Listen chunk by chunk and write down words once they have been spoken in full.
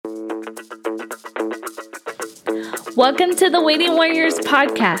Welcome to the Waiting Warriors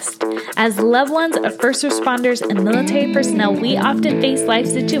podcast. As loved ones of first responders and military personnel, we often face life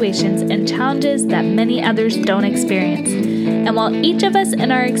situations and challenges that many others don't experience. And while each of us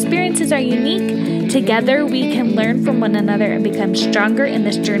and our experiences are unique, together we can learn from one another and become stronger in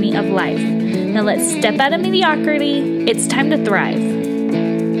this journey of life. Now let's step out of mediocrity. It's time to thrive.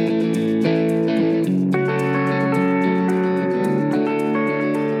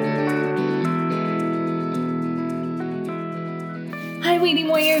 Waiting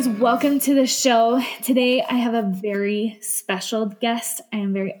Warriors, welcome to the show. Today I have a very special guest. I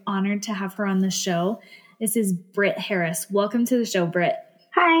am very honored to have her on the show. This is Britt Harris. Welcome to the show, Britt.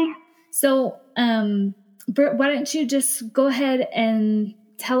 Hi. So, Britt, why don't you just go ahead and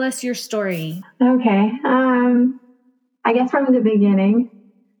tell us your story? Okay. I guess from the beginning,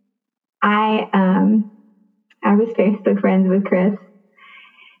 I was Facebook friends with Chris.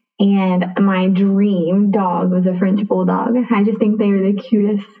 And my dream dog was a French bulldog. I just think they were the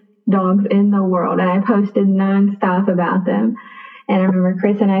cutest dogs in the world. And I posted nonstop about them. And I remember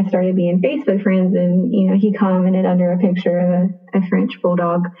Chris and I started being Facebook friends. And, he commented under a picture of a French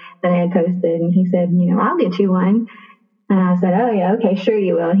bulldog that I had posted. And he said, I'll get you one. And I said, oh, yeah, okay, sure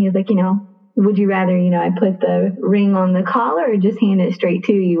you will. He was like, would you rather, I put the ring on the collar or just hand it straight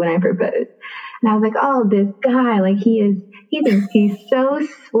to you when I propose? And I was like, oh, this guy, he thinks he's so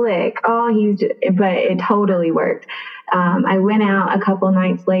slick. But it totally worked. I went out a couple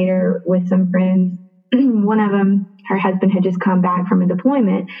nights later with some friends. One of them, her husband had just come back from a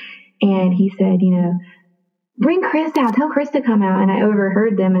deployment. And he said, bring Chris out, tell Chris to come out. And I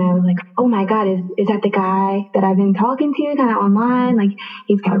overheard them and I was like, oh my God, is that the guy that I've been talking to kind of online? Like,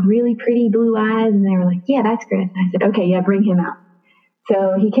 he's got really pretty blue eyes. And they were like, yeah, that's Chris. And I said, okay, yeah, bring him out.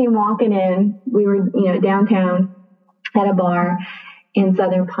 So he came walking in. We were, downtown at a bar in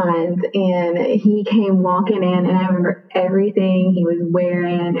Southern Pines, and he came walking in, and I remember everything he was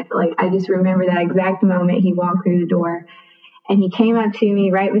wearing. Like, I just remember that exact moment he walked through the door, and he came up to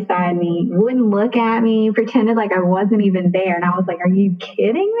me right beside me, wouldn't look at me, pretended like I wasn't even there. And I was like, are you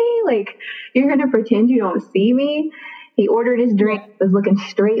kidding me? Like, you're going to pretend you don't see me? He ordered his drink, was looking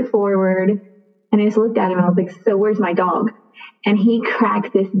straight forward, and I just looked at him, and I was like, so where's my dog? And he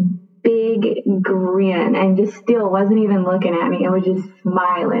cracked this big grin and just still wasn't even looking at me and was just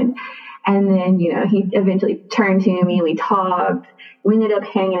smiling. And then, he eventually turned to me. We talked. We ended up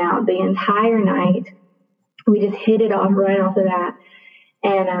hanging out the entire night. We just hit it off right off of that.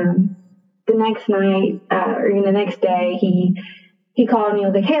 And the next night, the next day, he called me. I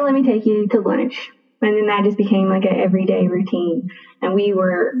was like, hey, let me take you to lunch. And then that just became like an everyday routine. And we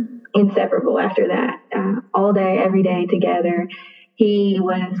were inseparable after that, all day, every day together. He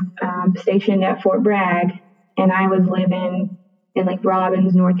was stationed at Fort Bragg, and I was living in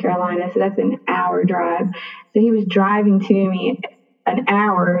Robbins, North Carolina. So that's an hour drive. So he was driving to me an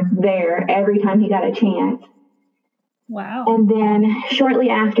hour there every time he got a chance. Wow. And then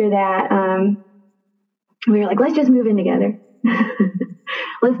shortly after that, we were like, let's just move in together.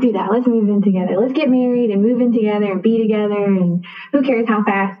 Let's do that. Let's move in together. Let's get married and move in together and be together. And who cares how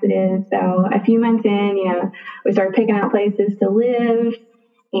fast it is? So a few months in, we started picking out places to live.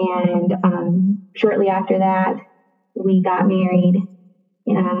 And shortly after that, we got married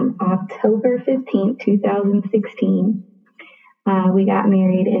on October 15th, 2016. We got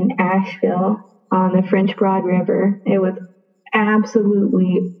married in Asheville on the French Broad River. It was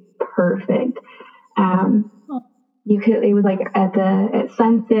absolutely perfect. It was at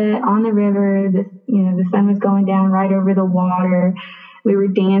sunset on the river. The sun was going down right over the water. We were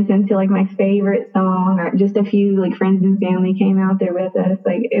dancing to my favorite song, or just a few friends and family came out there with us.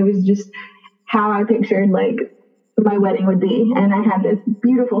 It was just how I pictured my wedding would be. And I had this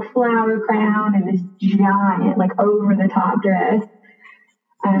beautiful flower crown and this giant over the top dress.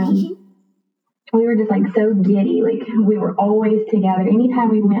 We were just so giddy. We were always together. Anytime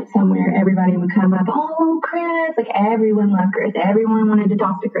we went somewhere, everybody would come up, oh, Chris. Everyone loved Chris. Everyone wanted to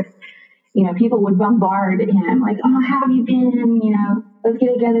talk to Chris. People would bombard him oh, how have you been? Let's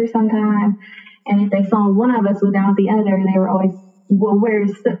get together sometime. And if they saw one of us without the other, they were always, well,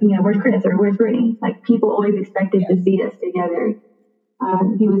 where's Chris or where's Brittany? People always expected to see us together.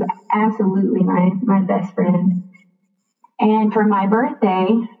 He was absolutely my best friend. And for my birthday,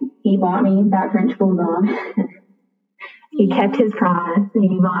 he bought me that French bulldog. He kept his promise, and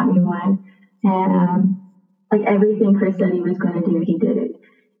he bought me one. And everything Chris said he was going to do, he did it.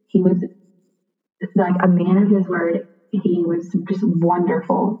 He was a man of his word. He was just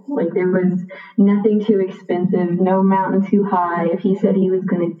wonderful. There was nothing too expensive, no mountain too high. If he said he was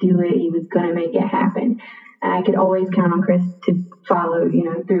going to do it, he was going to make it happen. And I could always count on Chris to follow,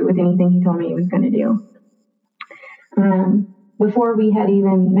 through with anything he told me he was going to do. Before we had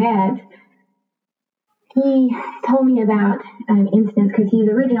even met, he told me about an instance, because he's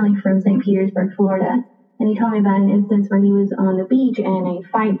originally from St. Petersburg, Florida. And he told me about an instance where he was on the beach and a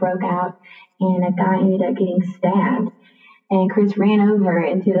fight broke out and a guy ended up getting stabbed. And Chris ran over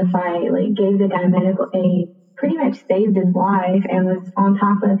into the fight, like gave the guy medical aid, pretty much saved his life, and was on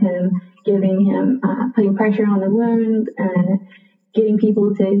top of him, giving him, putting pressure on the wounds and getting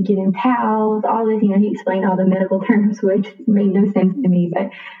people to get him towels, all this. He explained all the medical terms, which made no sense to me, but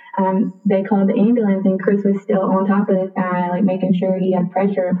they called the ambulance, and Chris was still on top of this guy, like making sure he had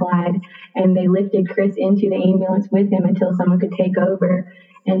pressure applied, and they lifted Chris into the ambulance with him until someone could take over.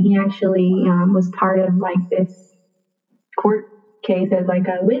 And he actually was part of like this court case as like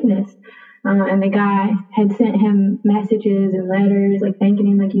a witness. And the guy had sent him messages and letters, like thanking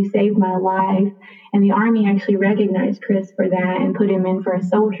him, like, you saved my life. And the Army actually recognized Chris for that and put him in for a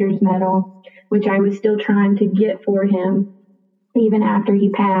soldier's medal, which I was still trying to get for him even after he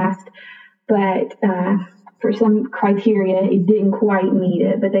passed. But for some criteria, it didn't quite meet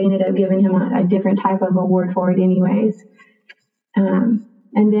it, but they ended up giving him a different type of award for it anyways. And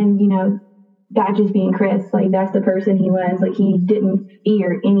then, that just being Chris, like that's the person he was. Like he didn't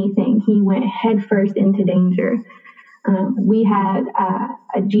fear anything. He went headfirst into danger. We had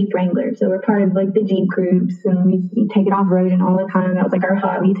a Jeep Wrangler, so we're part of like the Jeep groups, and we take it off road and all the time. That was like our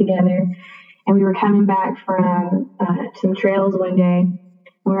hobby together. And we were coming back from some trails one day.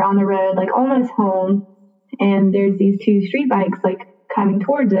 We were on the road, like almost home, and there's these two street bikes like coming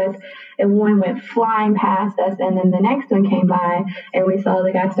towards us, and one went flying past us, and then the next one came by, and we saw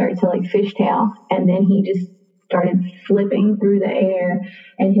the guy start to like fishtail, and then he just started flipping through the air,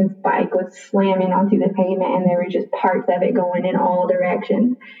 and his bike was slamming onto the pavement, and there were just parts of it going in all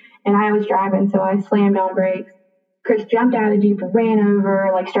directions. And I was driving, so I slammed on brakes. Chris jumped out of the Jeep, ran over,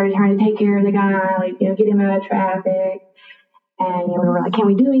 like started trying to take care of the guy, like, get him out of traffic. And we were like, can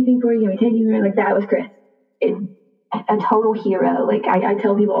we do anything for you? Can we take you? Like, that was Chris. A total hero. Like I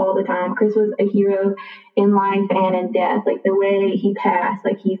tell people all the time, Chris was a hero in life and in death. Like the way he passed,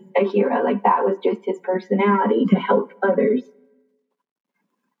 like he's a hero. Like that was just his personality, to help others.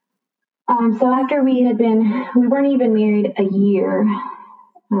 So after we weren't even married a year.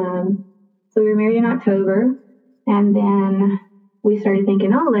 So we were married in October, and then we started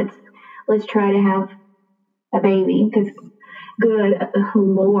thinking, let's try to have a baby, because good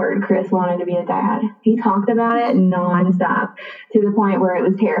Lord, Chris wanted to be a dad. He talked about it nonstop, to the point where it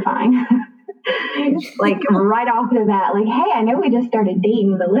was terrifying. Like right off the bat, like, hey, I know we just started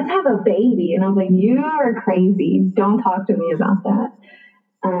dating, but let's have a baby. And I was like, you are crazy. Don't talk to me about that.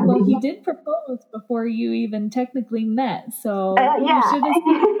 Well, he did propose before you even technically met, so yeah.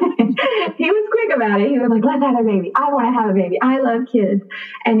 He was quick about it. He was like, let's have a baby. I want to have a baby. I love kids.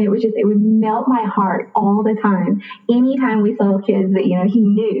 And it would melt my heart all the time. Anytime we saw kids that, he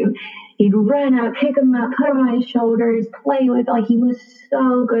knew, he'd run up, pick them up, put them on his shoulders, play with, like he was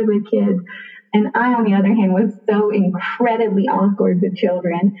so good with kids. And I, on the other hand, was so incredibly awkward with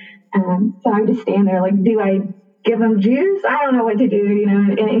children. So I would just stand there like, do I give him juice? I don't know what to do,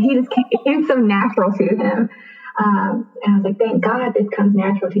 and it came so natural to him. And I was like, thank God this comes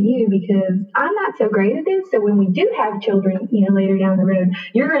natural to you, because I'm not so great at this. So when we do have children, later down the road,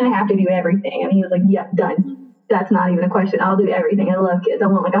 you're going to have to do everything. And he was like, yeah, done. That's not even a question. I'll do everything. I love kids. I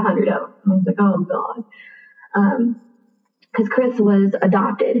want like 100 of them. I was like, oh God. Because Chris was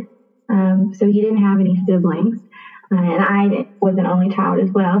adopted. So he didn't have any siblings. And I was an only child as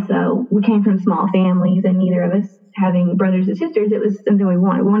well. So we came from small families, and neither of us having brothers and sisters, it was something we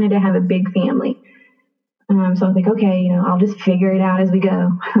wanted. We wanted to have a big family. So I was like, okay, I'll just figure it out as we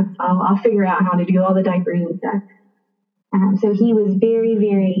go. I'll figure out how to do all the diapers and stuff. So he was very,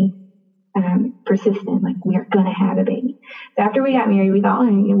 very persistent, like, we are going to have a baby. So after we got married, we thought,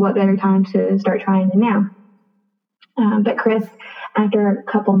 what better time to start trying than now? But Chris, after a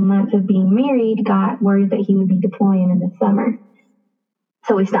couple months of being married, got word that he would be deploying in the summer.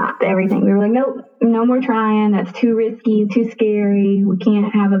 So we stopped everything. We were like, nope, no more trying. That's too risky, too scary. We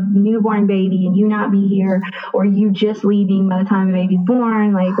can't have a newborn baby and you not be here, or you just leaving by the time the baby's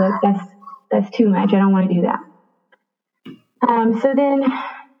born. Like, that's too much. I don't want to do that. So then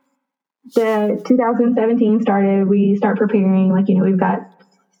the 2017 started. We start preparing. Like, we've got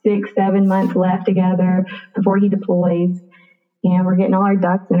 6-7 months left together before he deploys. We're getting all our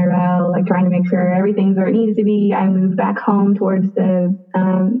ducks in a row, like trying to make sure everything's where it needs to be. I moved back home towards the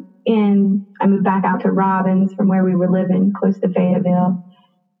end. I moved back out to Robbins from where we were living, close to Fayetteville.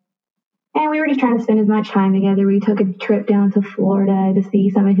 And we were just trying to spend as much time together. We took a trip down to Florida to see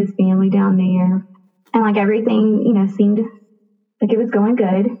some of his family down there. And like everything, seemed like it was going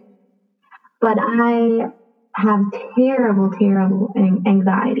good. But I have terrible, terrible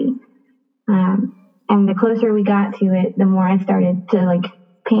anxiety. And the closer we got to it, the more I started to like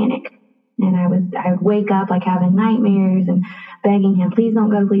panic. And I would wake up like having nightmares and begging him, please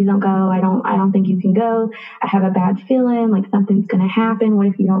don't go, please don't go. I don't think you can go. I have a bad feeling like something's going to happen. What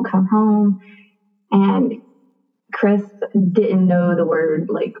if you don't come home? And Chris didn't know the word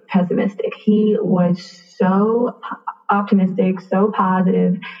like pessimistic. He was so optimistic, so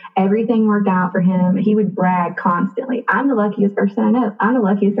positive. Everything worked out for him. He would brag constantly. I'm the luckiest person I know. I'm the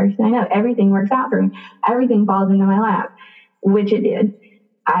luckiest person I know. Everything works out for me. Everything falls into my lap, which it did.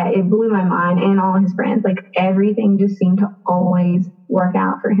 It blew my mind and all his friends. Like everything just seemed to always work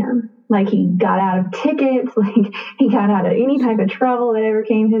out for him. Like he got out of tickets, like he got out of any type of trouble that ever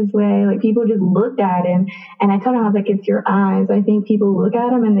came his way. Like people just looked at him. And I told him, I was like, it's your eyes. I think people look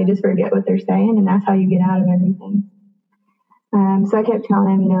at him and they just forget what they're saying. And that's how you get out of everything. So I kept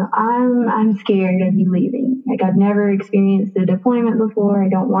telling him, I'm scared of you leaving. Like I've never experienced a deployment before. I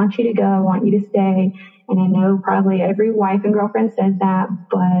don't want you to go. I want you to stay. And I know probably every wife and girlfriend says that,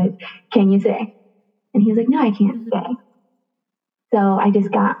 but can you stay? And he's like, no, I can't stay. So I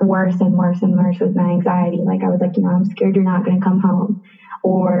just got worse and worse and worse with my anxiety. Like I was like, I'm scared you're not going to come home.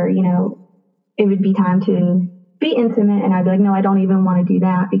 Or, it would be time to be intimate. And I'd be like, no, I don't even want to do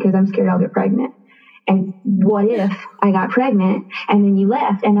that because I'm scared I'll get pregnant. And what if I got pregnant and then you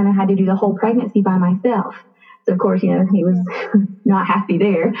left and then I had to do the whole pregnancy by myself? So of course, he was not happy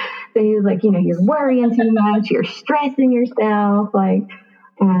there. So he was like, you're worrying too much. You're stressing yourself. Like,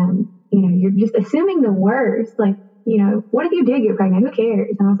 you're just assuming the worst. Like, what if you did get pregnant? Who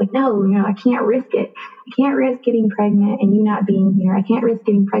cares? And I was like, no, I can't risk it. I can't risk getting pregnant and you not being here. I can't risk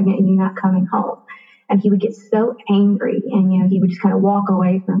getting pregnant and you not coming home. And he would get so angry and, he would just kind of walk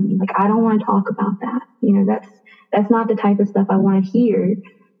away from me. Like, I don't want to talk about that. That's not the type of stuff I want to hear.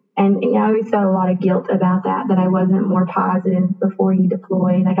 And I always felt a lot of guilt about that I wasn't more positive before he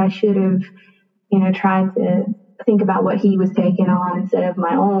deployed. Like I should have, tried to think about what he was taking on instead of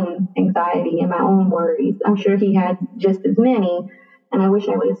my own anxiety and my own worries. I'm sure he had just as many. And I wish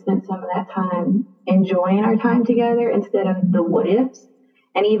I would have spent some of that time enjoying our time together instead of the what ifs.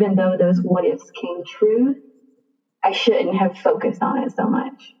 And even though those what ifs came true, I shouldn't have focused on it so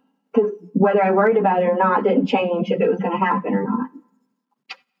much. Because whether I worried about it or not didn't change if it was going to happen or not.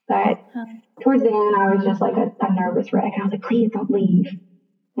 But towards the end, I was just like a nervous wreck. I was like, please don't leave.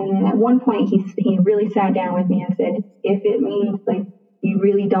 And then at one point, he really sat down with me and said, if it means like you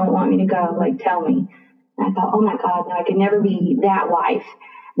really don't want me to go, like tell me. And I thought, oh my God, no, I could never be that wife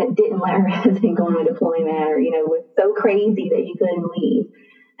that didn't let her husband go on a deployment or, was so crazy that he couldn't leave.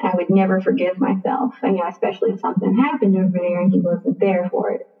 And I would never forgive myself, especially if something happened over there and he wasn't there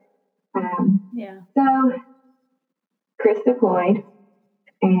for it. So Chris deployed.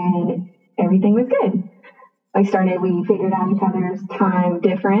 And everything was good. We figured out each other's time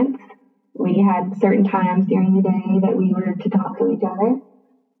difference. We had certain times during the day that we were to talk to each other.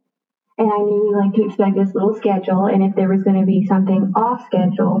 And I knew to expect this little schedule. And if there was going to be something off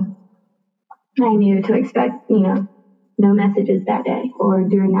schedule, I knew to expect, no messages that day or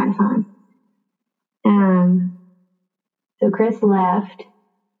during that time. So Chris left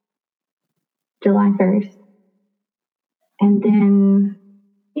July 1st. And then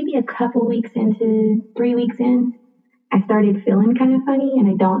maybe a couple weeks into, 3 weeks in, I started feeling kind of funny, and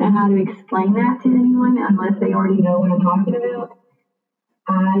I don't know how to explain that to anyone unless they already know what I'm talking about.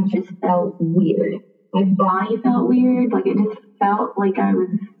 I just felt weird. My body felt weird. Like it just felt like I was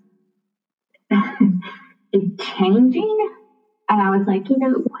changing. And I was like,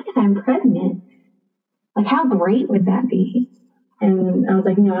 what if I'm pregnant? Like how great would that be? And I was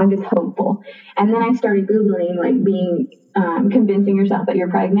like, no, I'm just hopeful. And then I started Googling, being convincing yourself that you're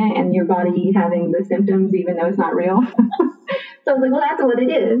pregnant and your body having the symptoms, even though it's not real. So I was like, well, that's what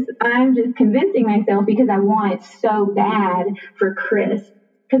it is. I'm just convincing myself because I want it so bad for Chris.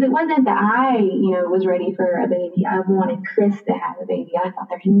 Because it wasn't that I, was ready for a baby. I wanted Chris to have a baby. I thought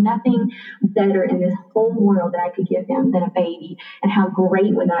there's nothing better in this whole world that I could give him than a baby. And how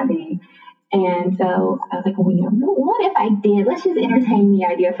great would that be? And so I was like, well, what if I did? Let's just entertain the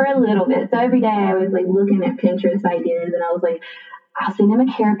idea for a little bit. So every day I was looking at Pinterest ideas and I was like, I'll send him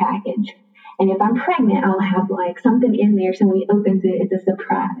a care package. And if I'm pregnant, I'll have something in there. So when he opens it, it's a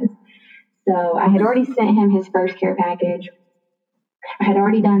surprise. So I had already sent him his first care package. I had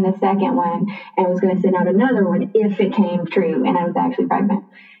already done the second one and was going to send out another one if it came true and I was actually pregnant.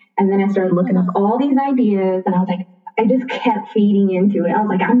 And then I started looking up all these ideas and I was like, I just kept feeding into it. I was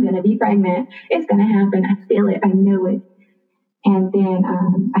like, I'm going to be pregnant. It's going to happen. I feel it. I know it. And then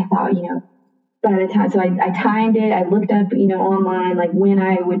I thought, by the time, so I timed it. I looked up, online, like when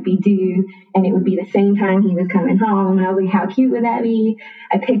I would be due, and it would be the same time he was coming home. And I was like, how cute would that be?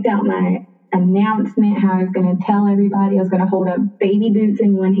 I picked out my announcement, how I was going to tell everybody. I was going to hold up baby boots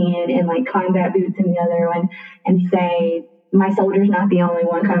in one hand and like combat boots in the other one and say, my soldier's not the only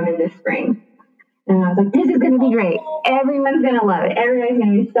one coming this spring. And I was like, this is going to be great. Everyone's going to love it. Everybody's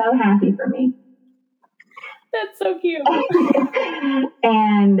going to be so happy for me. That's so cute.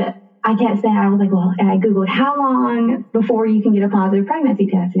 And I kept saying, I was like, well, and I Googled how long before you can get a positive pregnancy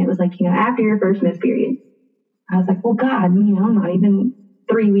test. And it was like, after your first missed period. I was like, well, God, not even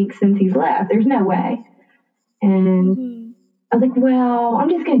 3 weeks since he's left. There's no way. And I was like, well, I'm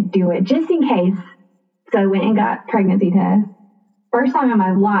just going to do it just in case. So I went and got pregnancy test. First time in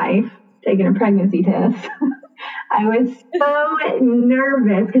my life taking a pregnancy test. I was so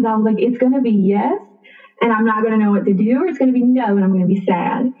nervous because I was like, it's going to be yes, and I'm not going to know what to do, or it's going to be no, and I'm going to be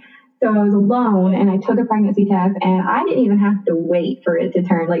sad. So I was alone, and I took a pregnancy test, and I didn't even have to wait for it to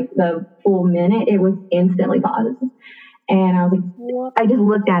turn like the full minute. It was instantly positive. And I was like, I just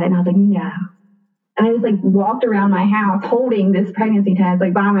looked at it, and I was like, no. And I just like walked around my house holding this pregnancy test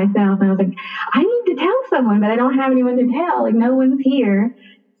like by myself. And I was like, I need to tell someone, but I don't have anyone to tell. Like no one's here.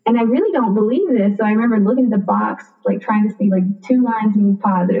 And I really don't believe this. So I remember looking at the box, like trying to see like 2 lines means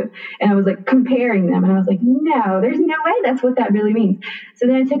positive. And I was like comparing them. And I was like, no, there's no way that's what that really means. So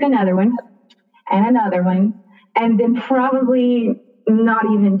then I took another one and another one. And then probably, not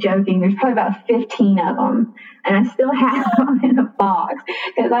even joking, there's probably about 15 of them. And I still have them in a box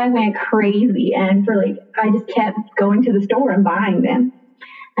because I went crazy. And I just kept going to the store and buying them.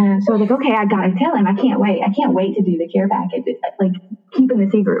 So I was like, okay, I got to tell him. I can't wait. I can't wait to do the care package. Like keeping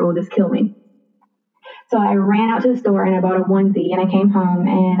the secret will just kill me. So I ran out to the store and I bought a onesie, and I came home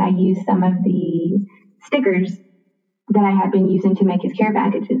and I used some of the stickers that I had been using to make his care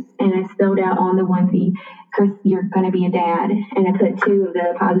packages. And I spelled out on the onesie, Chris, you're going to be a dad. And I put 2 of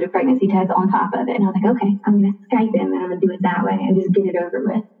the positive pregnancy tests on top of it. And I was like, okay, I'm going to Skype him and I'm going to do it that way and just get it over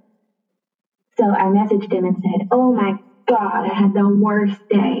with. So I messaged him and said, oh my God, I had the worst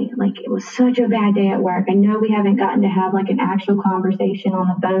day. Like it was such a bad day at work. I know we haven't gotten to have like an actual conversation on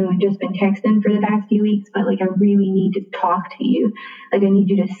the phone. We've just been texting for the past few weeks, but like I really need to talk to you. Like I need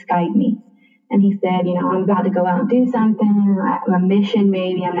you to Skype me. And he said, I'm about to go out and do something, a mission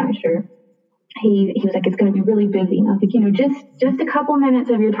maybe, I'm not sure. He was like, it's going to be really busy. And I was like, just a couple minutes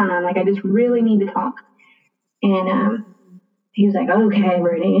of your time. Like I just really need to talk. And he was like, okay,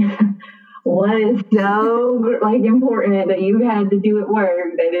 Brittany. What is so like important that you had to do at work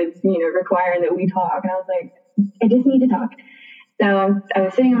that it's requiring that we talk? And I was like, I just need to talk. So I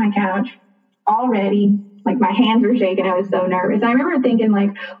was sitting on my couch already, like my hands were shaking. I was so nervous. I remember thinking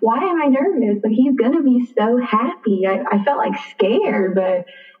like, why am I nervous? Like he's gonna be so happy. I felt like scared, but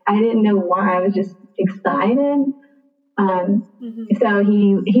I didn't know why. I was just excited. So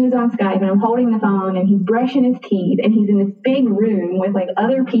he was on Skype and I'm holding the phone and he's brushing his teeth and he's in this big room with like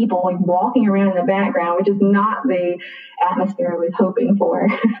other people like walking around in the background, which is not the atmosphere I was hoping for.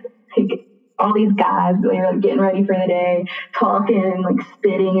 Like all these guys, they were like getting ready for the day, talking, like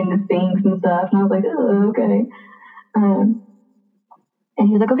spitting in the sinks and stuff. And I was like, oh, okay. And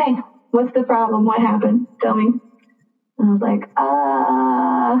he was like, okay, what's the problem? What happened? Tell me. And I was like,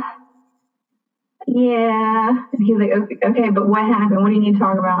 yeah. And he was like, okay, but what happened? What do you need to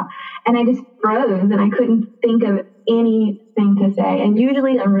talk about? And I just froze and I couldn't think of anything to say. And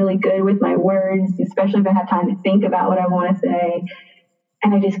usually I'm really good with my words, especially if I have time to think about what I want to say.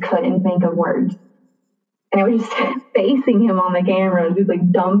 And I just couldn't think of words. And I was just facing him on the camera, just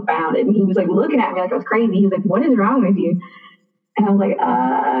like dumbfounded. And he was like looking at me like I was crazy. He was like, what is wrong with you? And I was like,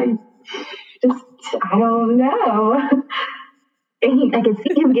 I don't know. And I could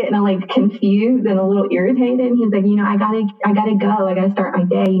see him getting like confused and a little irritated. And he's like, I gotta go. I gotta start my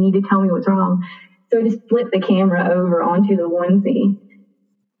day. You need to tell me what's wrong. So I just flipped the camera over onto the onesie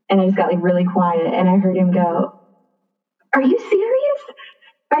and I just got like really quiet. And I heard him go, are you serious?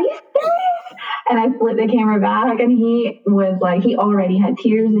 Are you serious? And I flipped the camera back and he was like, he already had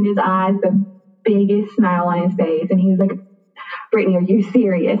tears in his eyes, the biggest smile on his face. And he was like, Brittany, are you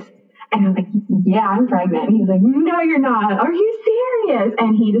serious? And I'm like, yeah, I'm pregnant. And he was like, no, you're not. Are you serious?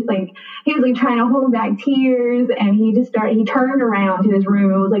 And he was like trying to hold back tears. And he turned around to his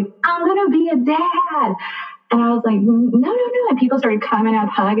room and was like, I'm going to be a dad. And I was like, no. And people started coming up,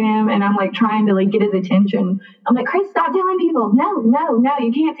 hugging him. And I'm like trying to like get his attention. I'm like, Chris, stop telling people. No,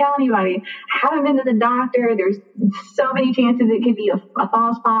 you can't tell anybody. I haven't been to the doctor. There's so many chances it could be a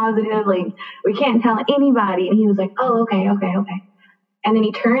false positive. Like we can't tell anybody. And he was like, oh, okay. And then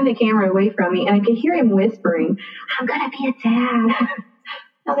he turned the camera away from me and I could hear him whispering, I'm going to be a dad.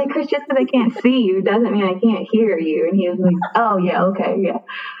 I was like, Chris, just because I can't see you doesn't mean I can't hear you. And he was like, oh, yeah, okay, yeah.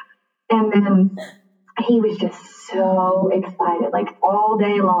 And then he was just so excited, like all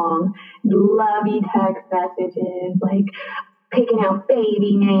day long, lovey text messages, like picking out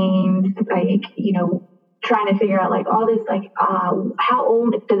baby names, like, trying to figure out like all this, like, how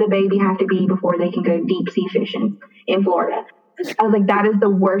old does a baby have to be before they can go deep sea fishing in Florida? I was like, that is the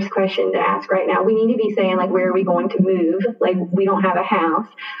worst question to ask right now. We need to be saying, like, where are we going to move? Like, we don't have a house.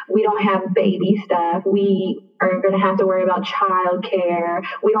 We don't have baby stuff. We are going to have to worry about childcare.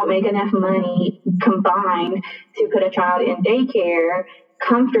 We don't make enough money combined to put a child in daycare,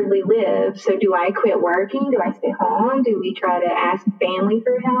 comfortably live. So do I quit working? Do I stay home? Do we try to ask family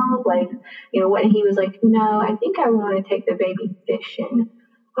for help? Like, what? And he was like, no, I think I want to take the baby fishing.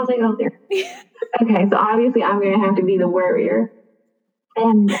 I was like, oh, there. Okay, so obviously I'm going to have to be the worrier.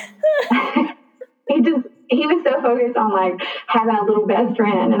 And he was so focused on like having a little best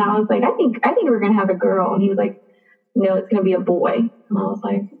friend. And I was like, I think we're going to have a girl. And he was like, no, it's going to be a boy. And I was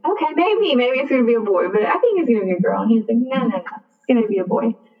like, okay, maybe it's going to be a boy, but I think it's going to be a girl. And he was like, no, it's going to be a boy.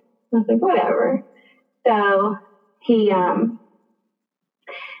 And I was like, whatever. So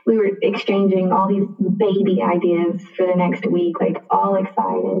we were exchanging all these baby ideas for the next week, like all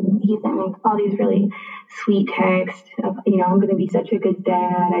excited. He sent me all these really sweet texts of, I'm going to be such a good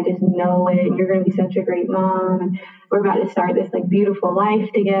dad. I just know it. And you're going to be such a great mom. And we're about to start this like beautiful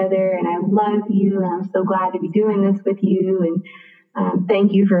life together. And I love you. And I'm so glad to be doing this with you. And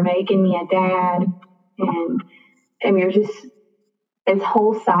thank you for making me a dad. And I mean, it was just this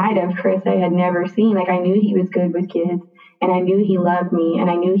whole side of Chris I had never seen. Like I knew he was good with kids. And I knew he loved me, and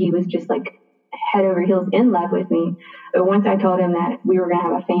I knew he was just like head over heels in love with me. But once I told him that we were going to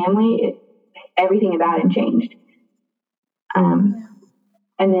have a family, everything about him changed. And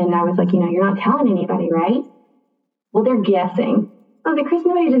then I was like, you're not telling anybody, right? Well, they're guessing. I was like, Chris,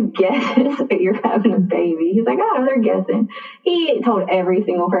 nobody just guesses that you're having a baby. He's like, oh, they're guessing. He told every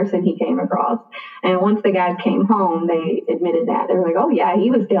single person he came across. And once the guys came home, they admitted that. They were like, oh, yeah,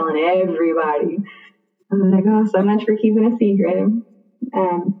 he was telling everybody. I was like, oh, so much for keeping a secret.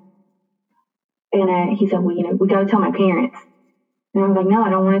 And he said, well, we got to tell my parents. And I was like, no, I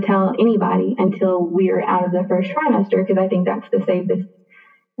don't want to tell anybody until we're out of the first trimester because I think that's the safest.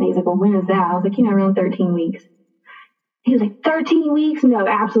 And he's like, well, when is that? I was like, around 13 weeks. He was like, 13 weeks? No,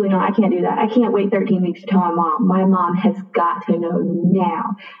 absolutely not. I can't do that. I can't wait 13 weeks to tell my mom. My mom has got to know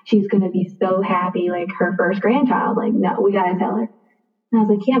now. She's going to be so happy, like her first grandchild. Like, no, we got to tell her. And I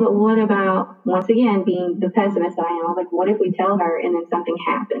was like, yeah, but what about, once again, being the pessimist I am, I was like, what if we tell her and then something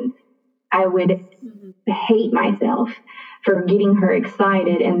happens? I would hate myself for getting her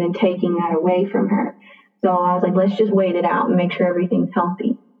excited and then taking that away from her. So I was like, let's just wait it out and make sure everything's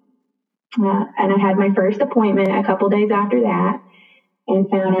healthy. And I had my first appointment a couple days after that and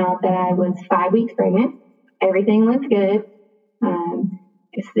found out that I was 5 weeks pregnant. Everything looked good. I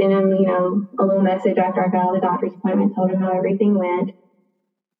sent him, a little message after I got out of the doctor's appointment, told him how everything went.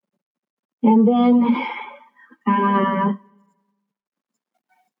 And then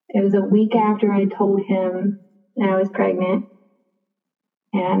it was a week after I told him that I was pregnant,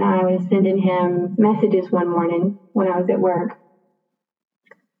 and I was sending him messages one morning when I was at work.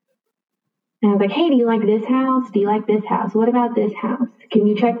 And I was like, hey, do you like this house? Do you like this house? What about this house? Can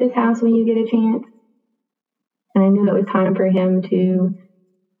you check this house when you get a chance? And I knew it was time for him to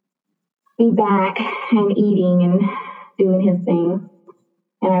be back and eating and doing his thing.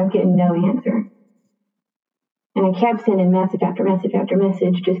 And I was getting no answer. And I kept sending message after message after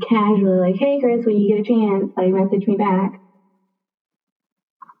message, just casually like, hey, Chris, when you get a chance, like, message me back.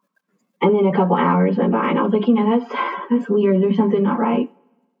 And then a couple hours went by, and I was like, that's weird. There's something not right.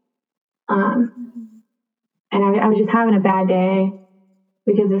 And I was just having a bad day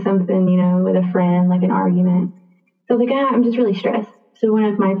because of something, with a friend, like an argument. So I was like, I'm just really stressed. So one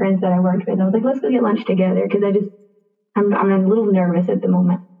of my friends that I worked with, I was like, let's go get lunch together because I'm a little nervous at the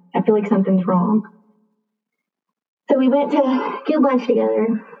moment. I feel like something's wrong. So we went to get lunch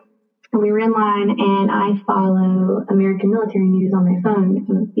together, and we were in line, and I follow American Military News on my phone,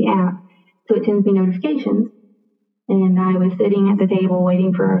 the app, so it sends me notifications. And I was sitting at the table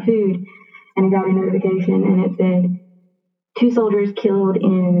waiting for our food, and I got a notification, and it said, 2 soldiers killed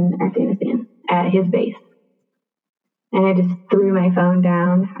in Afghanistan at his base. And I just threw my phone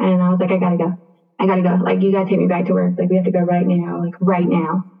down, and I was like, I gotta go. Like, you gotta take me back to work. Like, we have to go right now, like, right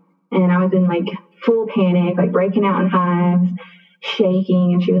now. And I was in, like, full panic, like, breaking out in hives,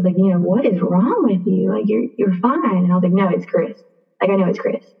 shaking. And she was like, what is wrong with you? Like, you're fine. And I was like, no, it's Chris. Like, I know it's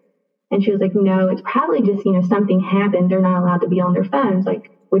Chris. And she was like, no, it's probably just, something happened. They're not allowed to be on their phones,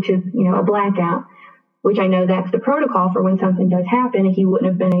 like, which is, a blackout. which I know that's the protocol for when something does happen. He wouldn't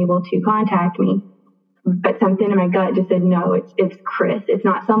have been able to contact me. But something in my gut just said, no, it's Chris. It's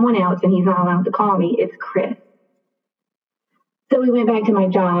not someone else, and he's not allowed to call me. It's Chris. So we went back to my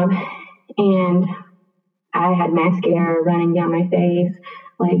job, and I had mascara running down my face,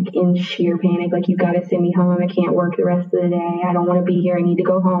 like in sheer panic, like, you got to send me home. I can't work the rest of the day. I don't want to be here. I need to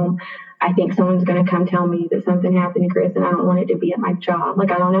go home. I think someone's going to come tell me that something happened to Chris, and I don't want it to be at my job.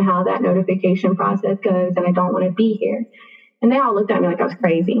 Like, I don't know how that notification process goes, and I don't want to be here. And they all looked at me like I was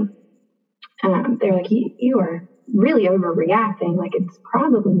crazy. They're like, you are really overreacting. Like, it's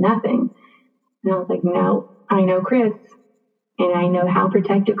probably nothing. And I was like, no, I know Chris. And I know how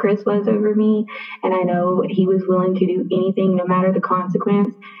protective Chris was over me. And I know he was willing to do anything, no matter the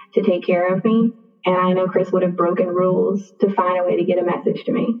consequence, to take care of me. And I know Chris would have broken rules to find a way to get a message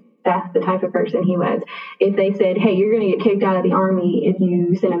to me. That's the type of person he was. If they said, hey, you're going to get kicked out of the Army if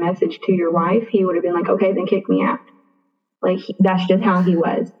you send a message to your wife, he would have been like, okay, then kick me out. Like, that's just how he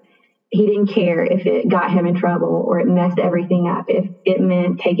was. He didn't care if it got him in trouble or it messed everything up. If it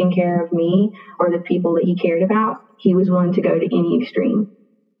meant taking care of me or the people that he cared about, he was willing to go to any extreme.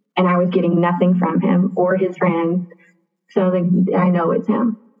 And I was getting nothing from him or his friends. So I know it's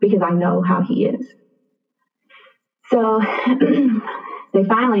him because I know how he is. So they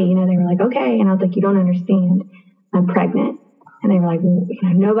finally, they were like, okay. And I was like, you don't understand. I'm pregnant. And they were like, well,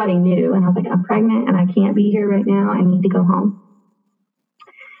 nobody knew. And I was like, I'm pregnant and I can't be here right now. I need to go home.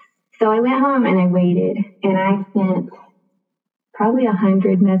 So I went home and I waited, and I sent probably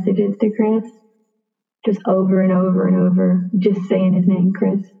 100 messages to Chris, just over and over and over, just saying his name,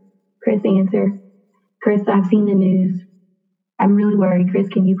 Chris. Chris, answer. Chris, I've seen the news. I'm really worried. Chris,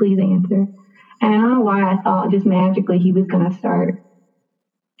 can you please answer? And I don't know why I thought just magically he was going to start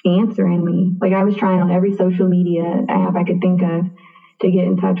answering me. Like, I was trying on every social media app I could think of to get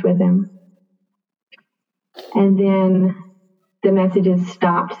in touch with him. And then the messages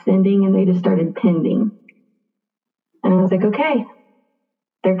stopped sending and they just started pending. And I was like, okay,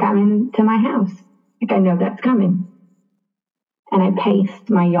 they're coming to my house. Like, I know that's coming. And I paced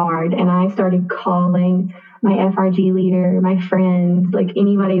my yard and I started calling my FRG leader, my friends, like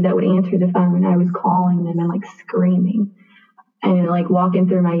anybody that would answer the phone. I was calling them and like screaming and like walking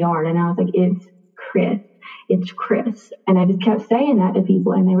through my yard. And I was like, it's Chris. It's Chris. And I just kept saying that to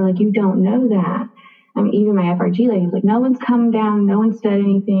people. And they were like, you don't know that. I mean, even my FRG lady was like, no one's come down. No one said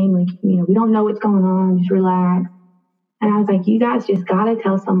anything. Like, we don't know what's going on. Just relax. And I was like, you guys just got to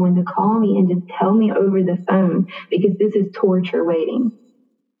tell someone to call me and just tell me over the phone because this is torture waiting.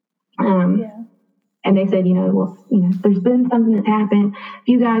 And they said, there's been something that's happened. If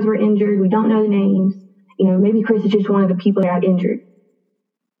you guys were injured, we don't know the names. Maybe Chris is just one of the people that got injured.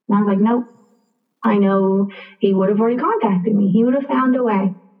 And I was like, nope. I know he would have already contacted me. He would have found a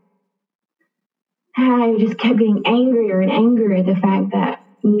way. I just kept getting angrier and angrier at the fact that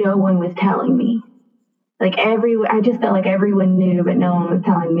no one was telling me. Like I just felt like everyone knew, but no one was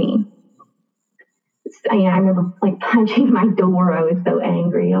telling me. I remember like punching my door. I was so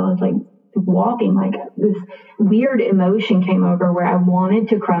angry. I was like walking, like this weird emotion came over where I wanted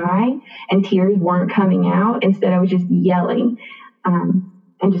to cry and tears weren't coming out. Instead, I was just yelling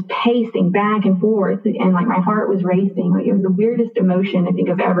and just pacing back and forth. And like my heart was racing. Like it was the weirdest emotion I think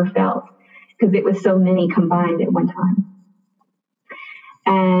I've ever felt, because it was so many combined at one time.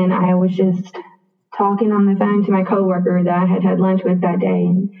 And I was just talking on the phone to my coworker that I had had lunch with that day.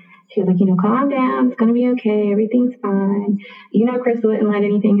 And she was like, calm down. It's going to be okay. Everything's fine. Chris wouldn't let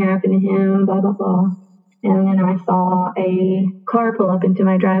anything happen to him, blah, blah, blah. And then I saw a car pull up into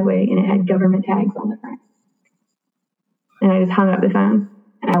my driveway and it had government tags on the front. And I just hung up the phone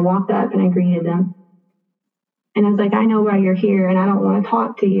and I walked up and I greeted them. And I was like, I know why you're here and I don't want to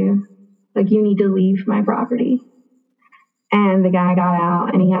talk to you. Like, you need to leave my property. And the guy got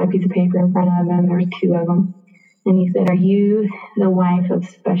out and he had a piece of paper in front of him. There was two of them. And he said, are you the wife of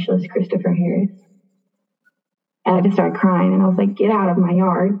Specialist Christopher Harris? And I just started crying and I was like, get out of my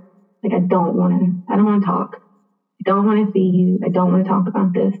yard. Like, I don't want to talk. I don't want to see you. I don't want to talk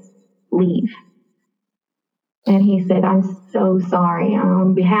about this. Leave. And he said, I'm so sorry.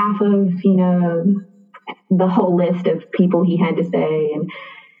 On behalf of, the whole list of people he had to say, and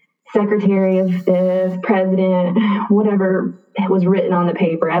Secretary of this, President, whatever was written on the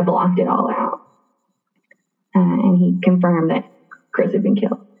paper, I blocked it all out. And he confirmed that Chris had been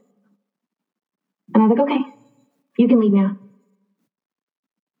killed. And I was like, okay, you can leave now.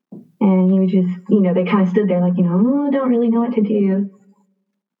 And he was just, they kind of stood there like, don't really know what to do.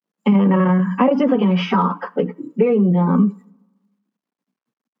 And I was just like in a shock, like very numb.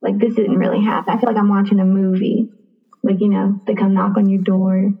 Like, this didn't really happen. I feel like I'm watching a movie. Like, they come knock on your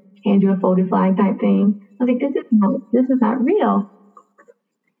door. hand you a folded flag type thing. I was like, this is not real.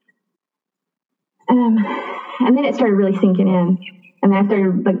 And then it started really sinking in. And then I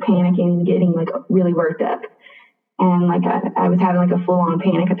started like panicking and getting like really worked up. And like I was having like a full on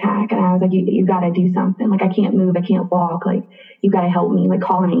panic attack. And I was like, you got to do something. Like, I can't move. I can't walk. Like, you got to help me. Like,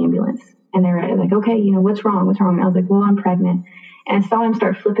 call an ambulance. And they were like, okay, what's wrong? What's wrong? And I was like, well, I'm pregnant. And I saw him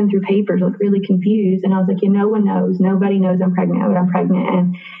start flipping through papers, like really confused. And I was like, no one knows. Nobody knows I'm pregnant, but I'm pregnant.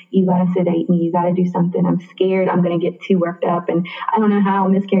 And you got to sedate me. You got to do something. I'm scared. I'm going to get too worked up. And I don't know how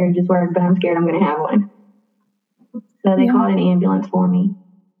miscarriages work, but I'm scared I'm going to have one. So they called an ambulance for me.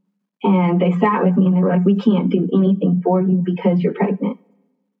 And they sat with me and they were like, we can't do anything for you because you're pregnant.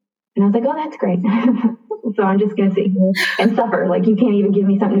 And I was like, oh, that's great. So I'm just going to sit here and suffer. Like, you can't even give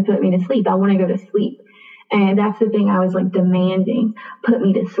me something to put me to sleep. I want to go to sleep. And that's the thing I was like demanding, put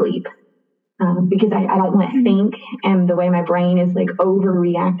me to sleep. Because I don't want to think. And the way my brain is like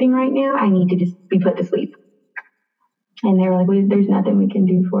overreacting right now, I need to just be put to sleep. And they were like, well, there's nothing we can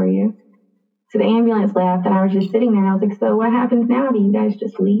do for you. So the ambulance left and I was just sitting there and I was like, so what happens now? Do you guys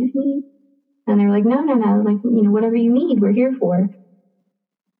just leave me? And they were like, no. Like, whatever you need, we're here for.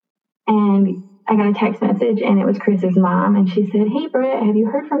 And I got a text message and it was Chris's mom. And she said, hey, Britt, have you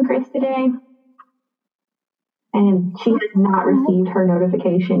heard from Chris today? And she has not received her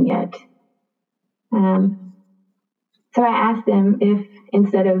notification yet. So I asked them if,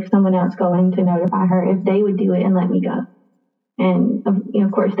 instead of someone else going to notify her, if they would do it and let me go. And,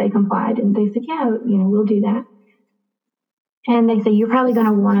 of course, they complied. And they said, yeah, we'll do that. And they said, you're probably going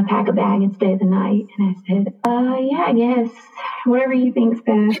to want to pack a bag and stay the night. And I said, yeah, I guess. Whatever you think's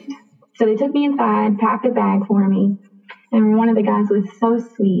best. So they took me inside, packed a bag for me. And one of the guys was so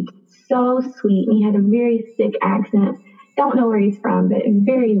sweet. And he had a very thick accent. Don't know where he's from, but it was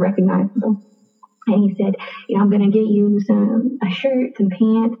very recognizable. And he said, I'm going to get you a shirt, some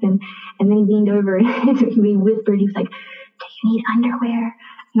pants. And then he leaned over and he whispered, he was like, do you need underwear?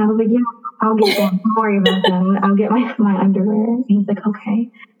 And I was like, yeah, I'll get that. Don't worry about that. I'll get my underwear. And he's like,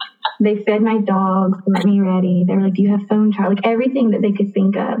 okay. They fed my dogs, got me ready. They were like, do you have phone charge? Like everything that they could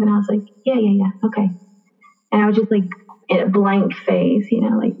think of. And I was like, yeah, okay. And I was just like in a blank face,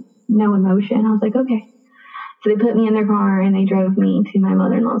 like no emotion. I was like, okay. So they put me in their car and they drove me to my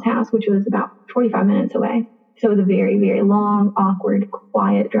mother-in-law's house, which was about 45 minutes away. So it was a very, very long, awkward,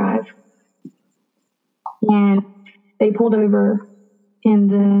 quiet drive. And they pulled over in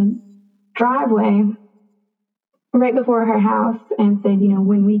the driveway right before her house and said,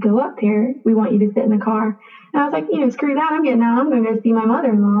 when we go up there, we want you to sit in the car. And I was like, screw that. I'm getting out. I'm going to go see my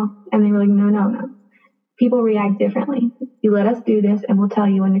mother-in-law. And they were like, no. People react differently. You let us do this and we'll tell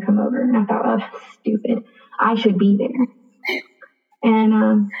you when to come over. And I thought, oh, that's stupid. I should be there.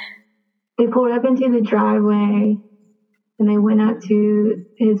 And they pulled up into the driveway and they went up to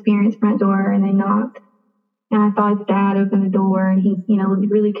his parents' front door and they knocked. And I saw his dad open the door and he,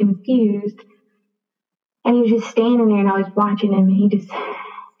 looked really confused. And he was just standing there and I was watching him and he just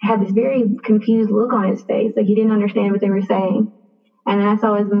had this very confused look on his face. Like he didn't understand what they were saying. And then I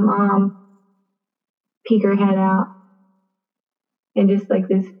saw his mom peek her head out and just like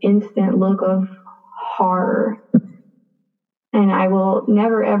this instant look of horror. And I will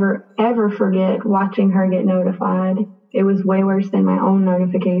never, ever, ever forget watching her get notified. It was way worse than my own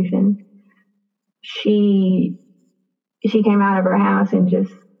notification. She came out of her house and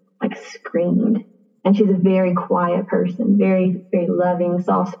just like screamed. And she's a very quiet person, very, very loving,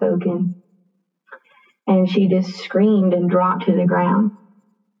 soft-spoken. And she just screamed and dropped to the ground.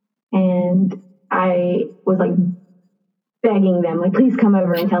 And I was like begging them, like, please come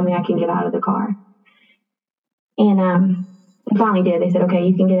over and tell me I can get out of the car. And they finally did. They said, okay,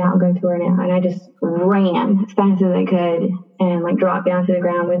 you can get out and go to her now. And I just ran as fast as I could and like dropped down to the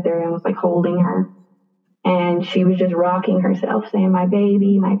ground with her and was like holding her. And she was just rocking herself saying, my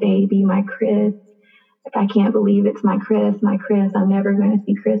baby, my Chris. Like, I can't believe it's my Chris. I'm never going to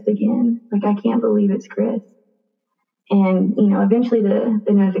see Chris again. Like, I can't believe it's Chris. And, eventually the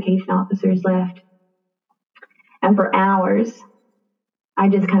notification officers left. And for hours, I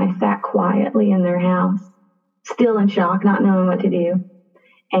just kind of sat quietly in their house, still in shock, not knowing what to do.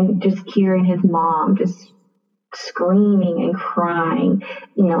 And just hearing his mom just screaming and crying,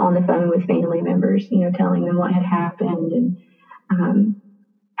 on the phone with family members, telling them what had happened. And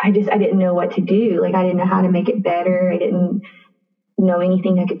I didn't know what to do. Like, I didn't know how to make it better. I didn't know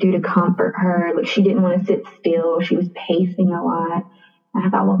anything I could do to comfort her. Like, she didn't want to sit still. She was pacing a lot. And I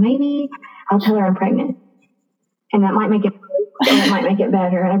thought, well, maybe I'll tell her I'm pregnant. And that might make it worse, and it might make it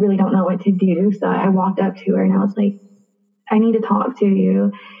better. And I really don't know what to do. So I walked up to her and I was like, I need to talk to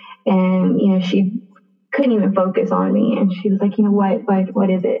you. And, she couldn't even focus on me. And she was like, you know, what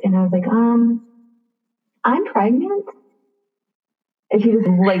is it? And I was like, I'm pregnant. And she was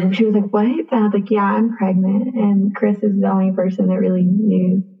like, what? And I was like, yeah, I'm pregnant. And Chris is the only person that really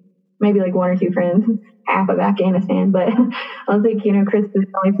knew, maybe like one or two friends, half of Afghanistan. But I was like, you know, Chris is the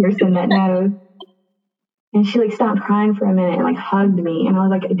only person that knows. And she like stopped crying for a minute and like hugged me. And I was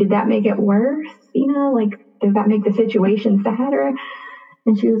like, did that make it worse? You know, like, does that make the situation sadder?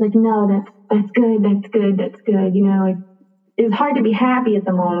 And she was like, no, that's good. You know, like, it was hard to be happy at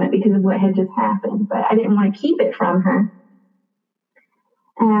the moment because of what had just happened, but I didn't want to keep it from her.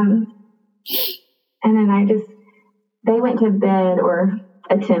 And then they went to bed, or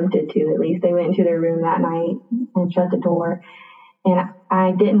attempted to at least. They went into their room that night and shut the door. And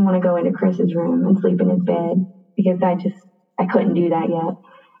I didn't want to go into Chris's room and sleep in his bed because I couldn't do that yet.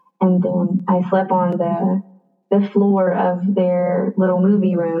 And then I slept on the floor of their little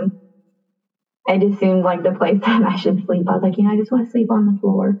movie room. It just seemed like the place that I should sleep. I was like, you know, I just want to sleep on the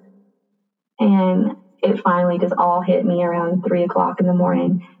floor. And it finally just all hit me around 3:00 in the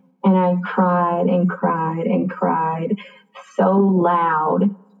morning. And I cried and cried and cried so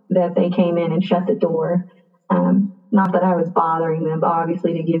loud that they came in and shut the door. Not that I was bothering them, but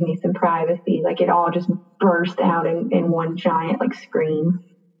obviously to give me some privacy. Like, it all just burst out in one giant like scream.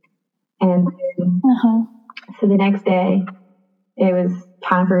 And so the next day, it was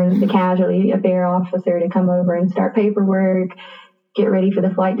time for the casualty affair officer to come over and start paperwork, get ready for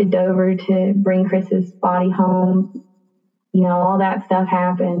the flight to Dover to bring Chris's body home. You know, all that stuff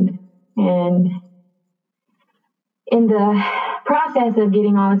happened. And in the process of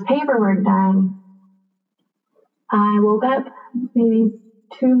getting all this paperwork done, I woke up maybe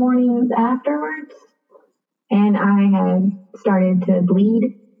 2 mornings afterwards, and I had started to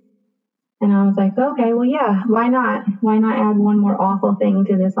bleed. And I was like, okay, well, yeah, why not? Why not add one more awful thing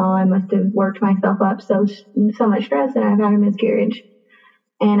to this all? I must have worked myself up so much stress, and I've had a miscarriage.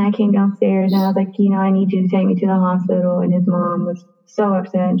 And I came downstairs, and I was like, you know, I need you to take me to the hospital. And his mom was so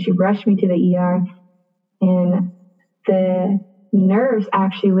upset, and she rushed me to the ER. And the nurse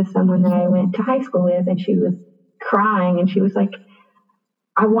actually was someone that I went to high school with, and she was crying, and she was like,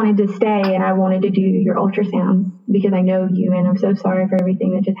 I wanted to stay, and I wanted to do your ultrasound because I know you, and I'm so sorry for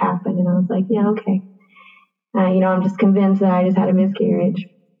everything that just happened. And I was like, yeah, okay. You know, I'm just convinced that I just had a miscarriage.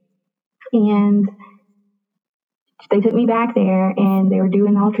 And they took me back there, and they were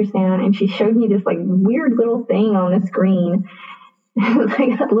doing the ultrasound, and she showed me this like weird little thing on the screen,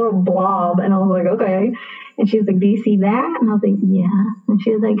 like a little blob. And I was like, okay. And she was like, do you see that? And I was like, yeah. And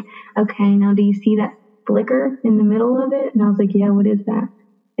she was like, okay, now do you see that flicker in the middle of it? And I was like, yeah, what is that?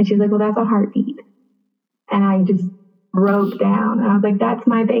 And she's like, well, that's a heartbeat. And I just broke down. And I was like, that's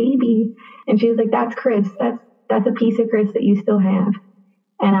my baby. And she was like, that's Chris. That's a piece of Chris that you still have.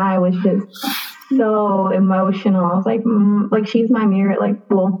 And I was just so emotional. I was like, she's my miracle. Like,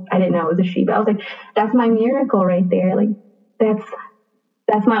 well, I didn't know it was a she, but I was like, that's my miracle right there. Like,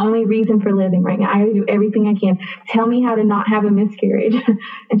 that's my only reason for living right now. I gotta do everything I can. Tell me how to not have a miscarriage.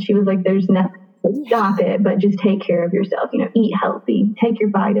 And she was like, there's nothing. Stop it, but just take care of yourself. You know, eat healthy, take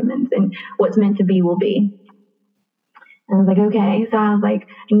your vitamins, and what's meant to be will be. And I was like, okay. So I was like,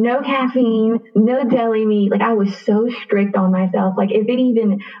 no caffeine, no deli meat. Like, I was so strict on myself. Like, if it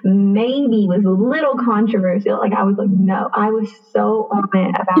even maybe was a little controversial, like, I was like, no. I was so on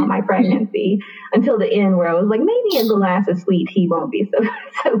it about my pregnancy until the end, where I was like, maybe a glass of sweet tea won't be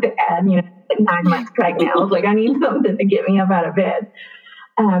so bad. You know, like 9 months pregnant. I was like, I need something to get me up out of bed.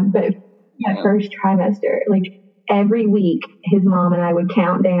 But that first trimester, like, every week, his mom and I would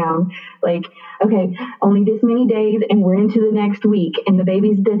count down, like, okay, only this many days, and we're into the next week, and the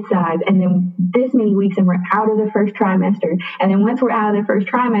baby's this size, and then this many weeks, and we're out of the first trimester. And then once we're out of the first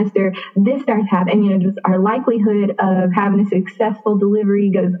trimester, this starts happening. And, you know, just our likelihood of having a successful delivery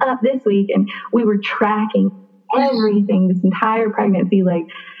goes up this week. And we were tracking everything this entire pregnancy, like,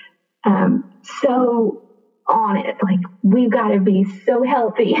 so on it. Like, we've got to be so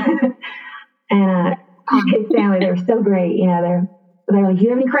healthy. And his family, they were so great. You know, they're like, do you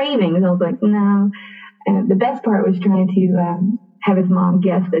have any cravings? I was like, no. And the best part was trying to have his mom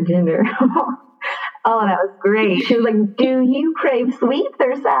guess the gender. Oh, that was great. She was like, do you crave sweets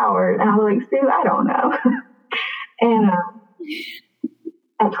or sour? And I was like, Sue, I don't know. And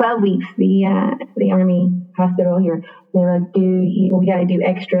at 12 weeks, the Army hospital here, they were like, we got to do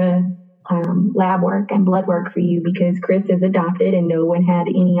extra lab work and blood work for you because Chris is adopted and no one had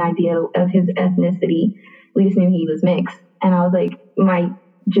any idea of his ethnicity. We just knew he was mixed. And I was like, my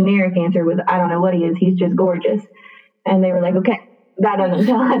generic answer was, I don't know what he is. He's just gorgeous. And they were like, okay, that doesn't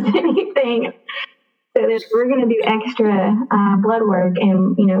tell us anything. So then we're going to do extra blood work,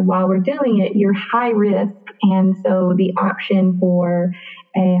 and while we're doing it, you're high risk, and so the option for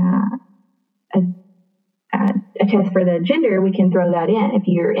a test for the gender, we can throw that in if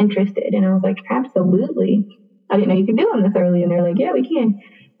you're interested. And I was like, absolutely. I didn't know you could do them this early, and they're like, yeah, we can.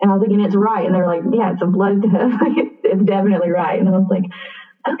 And I was like, and it's right, and they're like, yeah, it's a blood test. It's definitely right. And I was like,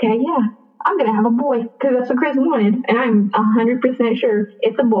 okay, yeah. I'm going to have a boy because that's what Chris wanted. And I'm 100% sure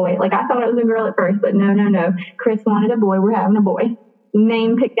it's a boy. Like, I thought it was a girl at first, but no. Chris wanted a boy. We're having a boy.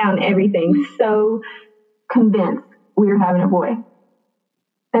 Name picked down, everything. So convinced we were having a boy.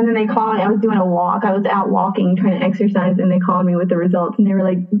 And then they called me. I was doing a walk. I was out walking, trying to exercise, and they called me with the results. And they were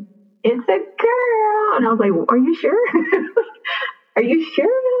like, it's a girl. And I was like, are you sure? Are you sure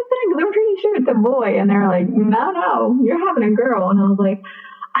about that? Because I'm pretty sure it's a boy. And they were like, no, you're having a girl. And I was like,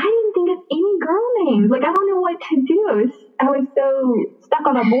 I didn't think of any girl names. Like, I don't know what to do. I was so stuck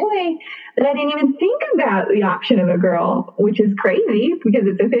on a boy that I didn't even think about the option of a girl, which is crazy because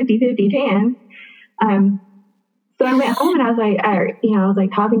it's a 50-50 chance. So I went home and I was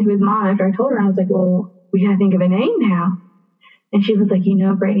like talking to his mom after I told her. I was like, well, we got to think of a name now. And she was like,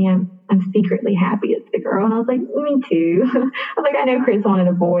 Brittany, I'm secretly happy it's the girl. And I was like, me too. I was like, I know Chris wanted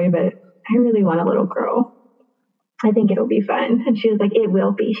a boy, but I really want a little girl. I think it'll be fun. And she was like, it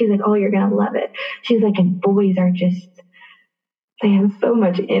will be. She's like, oh, you're going to love it. She's like, and boys are just, they have so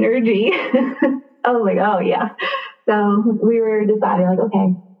much energy. I was like, oh, yeah. So we were deciding, like,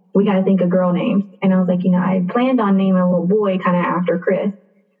 okay, we got to think of girl names. And I was like, I planned on naming a little boy kind of after Chris.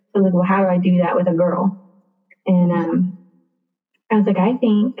 So I was like, well, how do I do that with a girl? And I was like, I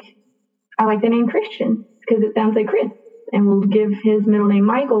think I like the name Christian because it sounds like Chris. And we'll give his middle name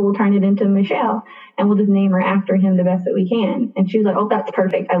Michael. We'll turn it into Michelle, and we'll just name her after him the best that we can. And she was like, oh, that's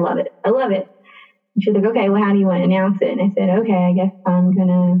perfect. I love it. And she's like, okay, well, how do you want to announce it? And I said, okay, I guess I'm going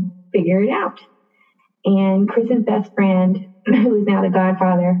to figure it out. And Chris's best friend, who is now the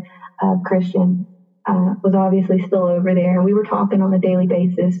godfather of Christian, was obviously still over there. And we were talking on a daily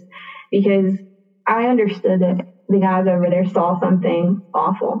basis because I understood that the guys over there saw something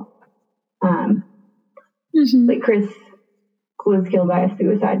awful. Like Chris was killed by a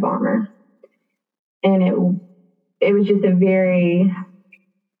suicide bomber. And it was just a very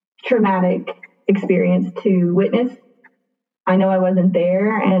traumatic experience to witness. I know I wasn't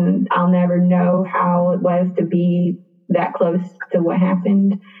there, and I'll never know how it was to be that close to what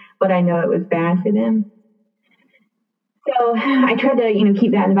happened, but I know it was bad for them. So I tried to,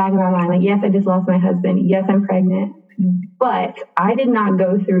 keep that in the back of my mind. Like, yes, I just lost my husband. Yes, I'm pregnant. But I did not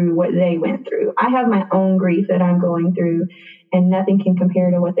go through what they went through. I have my own grief that I'm going through, and nothing can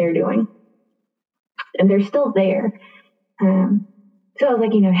compare to what they're doing. And they're still there. So I was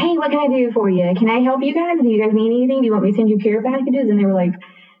like, hey, what can I do for you? Can I help you guys? Do you guys need anything? Do you want me to send you care packages? And they were like,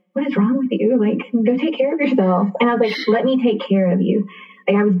 what is wrong with you? Like, go take care of yourself. And I was like, let me take care of you.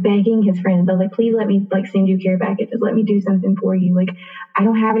 Like, I was begging his friends. I was like, please let me send you care packages. Let me do something for you. Like, I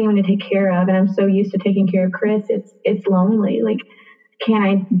don't have anyone to take care of, and I'm so used to taking care of Chris. It's lonely. Like, can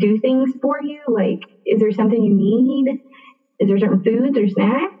I do things for you? Like, is there something you need? Is there certain foods or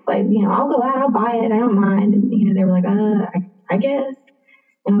snacks? Like, I'll go out, I'll buy it. I don't mind. And, they were like, I guess.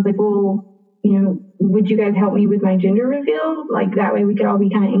 And I was like, well, would you guys help me with my gender reveal? Like, that way we could all be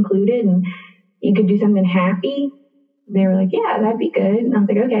kind of included and you could do something happy. They were like, yeah, that'd be good. And I was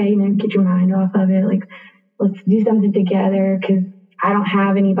like, okay, get your mind off of it. Like, let's do something together because I don't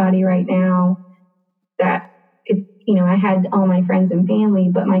have anybody right now that, I had all my friends and family,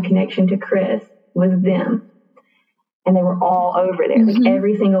 but my connection to Chris was them. And they were all over there. Like,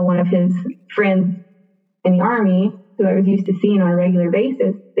 every single one of his friends in the Army who I was used to seeing on a regular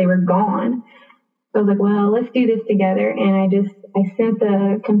basis, they were gone. So I was like, well, let's do this together. And I sent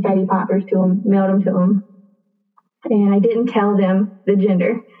the confetti poppers to them, mailed them to them. And I didn't tell them the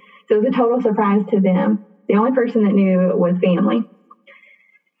gender. So it was a total surprise to them. The only person that knew was family.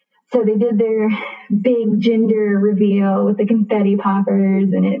 So they did their big gender reveal with the confetti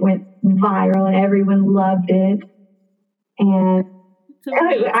poppers, and it went viral, and everyone loved it. And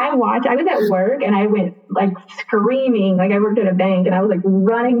I was at work, and I went screaming, like I worked at a bank, and I was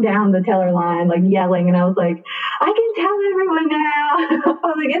running down the teller line, yelling, and I was like, I can tell everyone now. I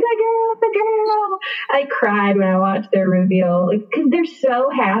was like, it's a girl. I cried when I watched their reveal, because they're so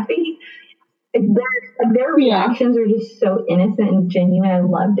happy. Their reactions are just so innocent and genuine. I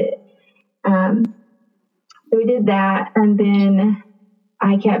loved it. So we did that, and then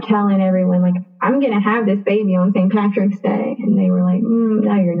I kept telling everyone, I'm going to have this baby on St. Patrick's Day. And they were like,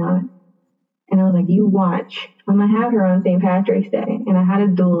 no, you're not. And I was like, you watch. I'm going to have her on St. Patrick's Day. And I had a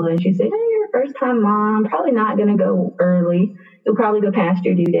doula, and she said, hey, you're a first-time mom. Probably not going to go early. You'll probably go past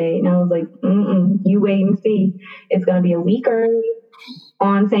your due date. And I was like, you wait and see. It's going to be a week early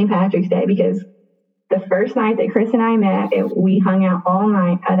on St. Patrick's Day, because the first night that Chris and I met, we hung out all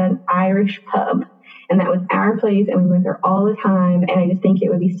night at an Irish pub. And that was our place, and we went there all the time. And I just think it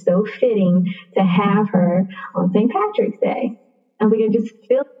would be so fitting to have her on St. Patrick's Day. I was like, I just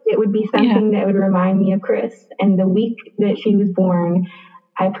feel it would be something that would remind me of Chris. And the week that she was born,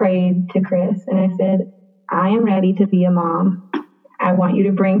 I prayed to Chris, and I said, I am ready to be a mom. I want you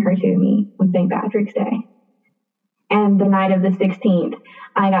to bring her to me on St. Patrick's Day. And the night of the 16th,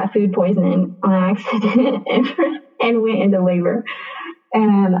 I got food poisoning on accident and went into labor.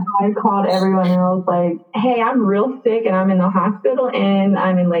 And I called everyone, and I was like, hey, I'm real sick, and I'm in the hospital, and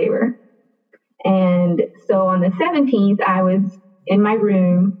I'm in labor. And so on the 17th, I was in my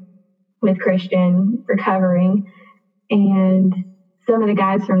room with Christian recovering, and some of the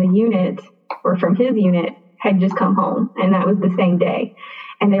guys from the unit, or from his unit, had just come home, and that was the same day.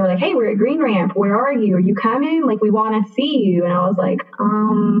 And they were like, hey, we're at Green Ramp. Where are you? Are you coming? Like, we want to see you. And I was like,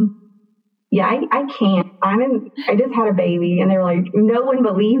 yeah, I can't. I just had a baby. And they were like, no one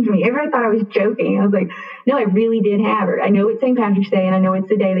believed me. Everybody thought I was joking. I was like, no, I really did have her. I know it's St. Patrick's Day, and I know it's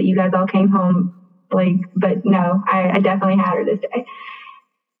the day that you guys all came home. Like, but no, I definitely had her this day.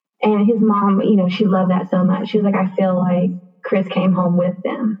 And his mom, she loved that so much. She was like, I feel like Chris came home with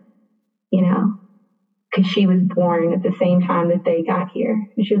them, because she was born at the same time that they got here.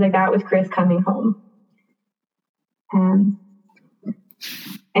 And she was like, that was Chris coming home.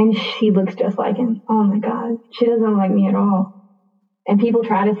 And she looks just like him. Oh my God. She doesn't look like me at all. And people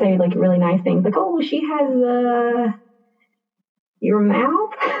try to say like really nice things, like, oh, she has your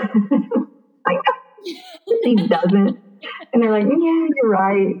mouth. Like, she doesn't. And they're like, yeah, you're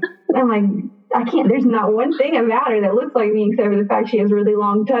right. I'm like, I can't, there's not one thing about her that looks like me except for the fact she has really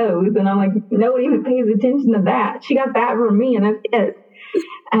long toes. And I'm like, nobody even pays attention to that. She got that from me, and that's it.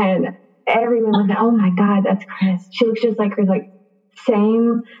 And everyone was like, oh my God, that's Chris. She looks just like Chris, like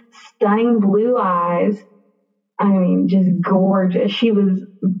same stunning blue eyes. I mean, just gorgeous. She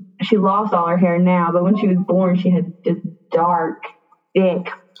lost all her hair now, but when she was born, she had just dark, thick,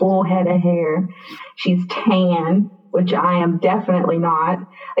 full head of hair. She's tan, which I am definitely not.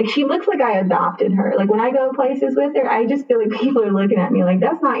 Like, she looks like I adopted her. Like, when I go places with her, I just feel like people are looking at me like,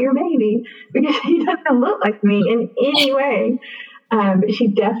 that's not your baby, because she doesn't look like me in any way. But she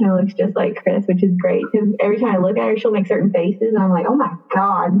definitely looks just like Chris, which is great, because every time I look at her, she'll make certain faces, and I'm like, oh my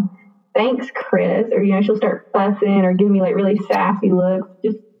God, thanks, Chris. Or, she'll start fussing or give me like really sassy looks.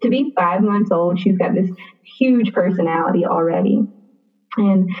 Just to be 5 months old, she's got this huge personality already.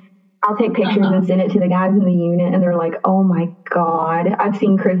 And I'll take pictures and send it to the guys in the unit, and they're like, oh my God, I've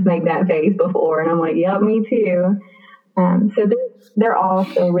seen Chris make that face before. And I'm like, yep, me too. So they're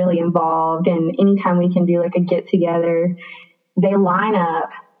also really involved. And anytime we can do like a get together, they line up.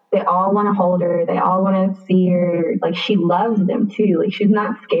 They all want to hold her. They all want to see her. Like, she loves them too. Like, she's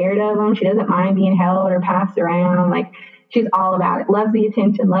not scared of them. She doesn't mind being held or passed around. Like, she's all about it. Loves the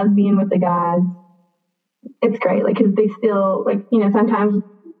attention, loves being with the guys. It's great. Like, because they still, like, sometimes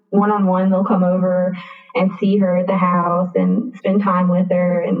one-on-one they'll come over and see her at the house and spend time with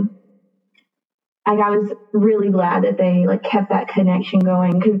her. And I was really glad that they like kept that connection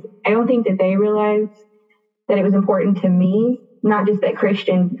going, because I don't think that they realized that it was important to me, not just that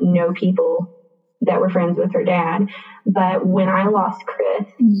Christian know people that were friends with her dad, but when I lost Chris,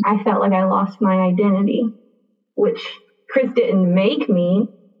 I felt like I lost my identity, which Chris didn't make me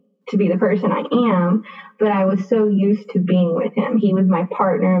to be the person I am, but I was so used to being with him. He was my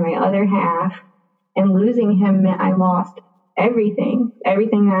partner, my other half, and losing him meant I lost everything that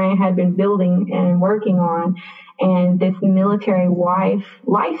I had been building and working on, and this military wife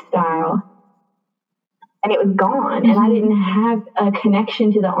lifestyle. And it was gone, and I didn't have a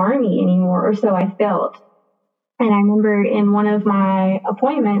connection to the Army anymore, or so I felt. And I remember in one of my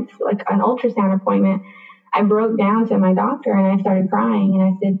appointments, like an ultrasound appointment, I broke down to my doctor and I started crying, and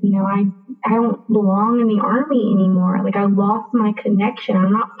I said, I don't belong in the Army anymore. Like, I lost my connection.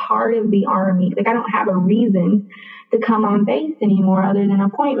 I'm not part of the Army. Like, I don't have a reason to come on base anymore other than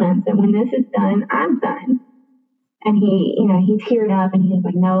appointments. And when this is done, I'm done. And he teared up, and he was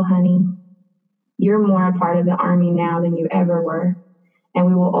like, no, honey, you're more a part of the Army now than you ever were. And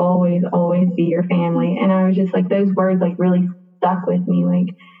we will always, always be your family. And I was just like, those words like really stuck with me.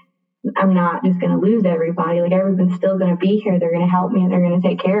 Like, I'm not just going to lose everybody. Like, everyone's still going to be here. They're going to help me, and they're going to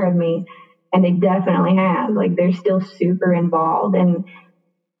take care of me. And they definitely have. Like, they're still super involved. And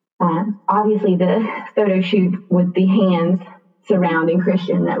obviously the photo shoot with the hands, surrounding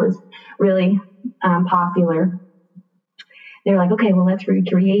Christian that was really popular. They're like, okay, well, let's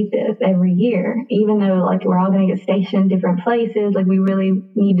recreate this every year, even though like we're all going to get stationed different places. Like we really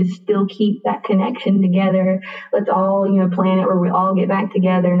need to still keep that connection together. Let's all, plan it where we all get back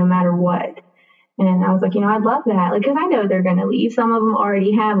together no matter what. And I was like, I'd love that. Like, cause I know they're going to leave. Some of them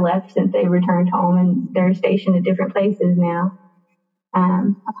already have left since they returned home and they're stationed at different places now.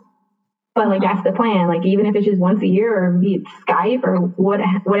 But like, that's the plan. Like, even if it's just once a year or be Skype or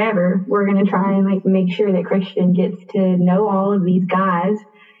whatever, we're going to try and like make sure that Christian gets to know all of these guys.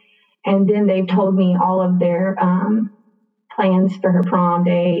 And then they've told me all of their plans for her prom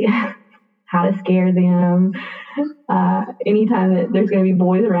day, how to scare them. Anytime that there's going to be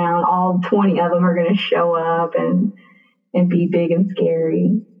boys around, all 20 of them are going to show up and be big and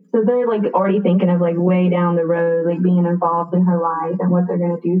scary. So they're like already thinking of like way down the road, like being involved in her life and what they're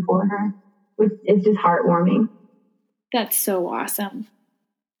going to do for her, which is just heartwarming. That's so awesome.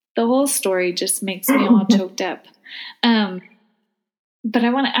 The whole story just makes me all choked up. But I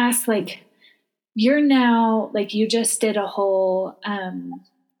want to ask, like, you're now, like, you just did a whole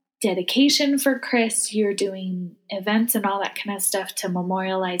dedication for Chris. You're doing events and all that kind of stuff to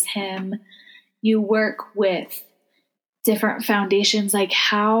memorialize him. You work with different foundations. Like,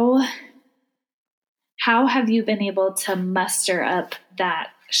 how have you been able to muster up that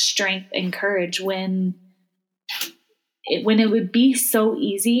strength and courage when it would be so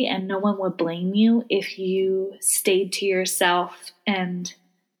easy and no one would blame you if you stayed to yourself and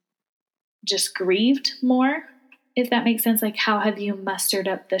just grieved more, if that makes sense? Like, how have you mustered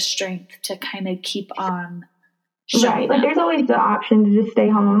up the strength to kind of keep on showing Right. Like, up? there's always the option to just stay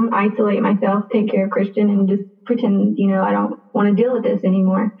home, isolate myself, take care of Christian, and just pretend, I don't want to deal with this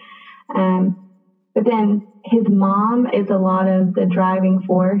anymore. But then his mom is a lot of the driving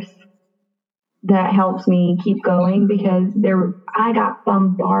force that helps me keep going, because I got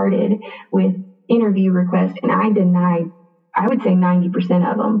bombarded with interview requests and I denied, I would say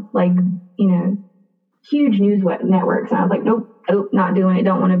 90% of them, like, huge news networks. And I was like, nope, not doing it.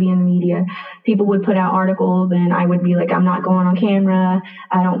 Don't want to be in the media. People would put out articles and I would be like, I'm not going on camera.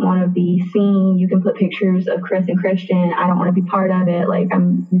 I don't want to be seen. You can put pictures of Chris and Christian. I don't want to be part of it. Like,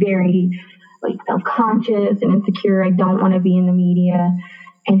 I'm very like self-conscious and insecure. I don't want to be in the media.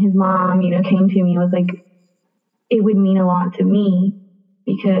 And his mom, came to me and was like, it would mean a lot to me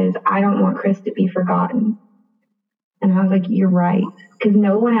because I don't want Chris to be forgotten. And I was like, you're right. Because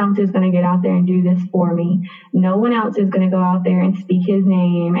no one else is going to get out there and do this for me. No one else is going to go out there and speak his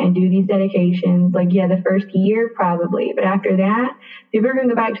name and do these dedications. Like, yeah, the first year probably. But after that, people are going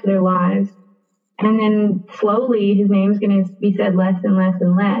to go back to their lives. And then slowly his name's going to be said less and less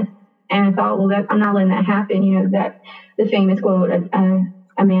and less. And I thought, well, I'm not letting that happen. That the famous quote,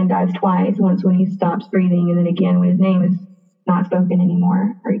 a man dies twice, once when he stops breathing and then again when his name is not spoken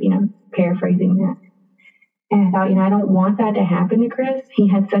anymore, or, paraphrasing that. And I thought, I don't want that to happen to Chris. He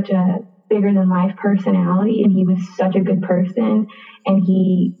had such a bigger than life personality and he was such a good person and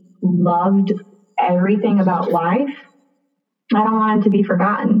he loved everything about life. I don't want him to be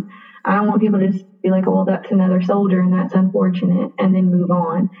forgotten. I don't want people to just be like, oh, well, that's another soldier and that's unfortunate, and then move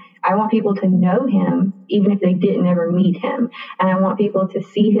on. I want people to know him, even if they didn't ever meet him. And I want people to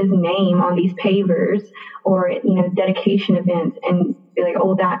see his name on these pavers or, dedication events and be like,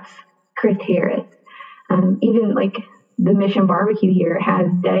 oh, that's Chris Harris. Even like the Mission Barbecue here has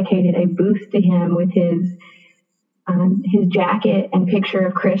dedicated a booth to him with his jacket and picture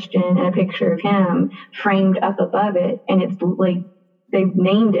of Christian and a picture of him framed up above it. And it's like, they've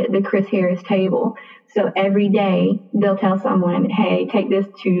named it the Chris Harris table. So every day they'll tell someone, hey, take this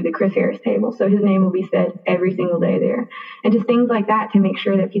to the Chris Harris table. So his name will be said every single day there. And just things like that to make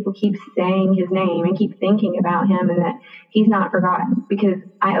sure that people keep saying his name and keep thinking about him and that he's not forgotten, because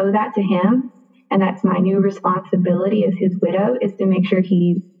I owe that to him. And that's my new responsibility as his widow, is to make sure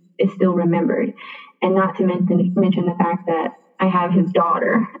he is still remembered. And not to mention the fact that I have his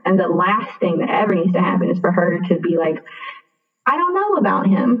daughter. And the last thing that ever needs to happen is for her to be like, I don't know about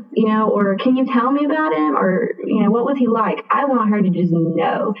him, or can you tell me about him? Or, what was he like? I want her to just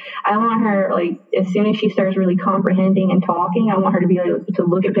know. I want her, like, as soon as she starts really comprehending and talking, I want her to be able to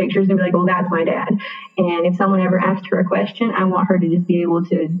look at pictures and be like, well, that's my dad. And if someone ever asked her a question, I want her to just be able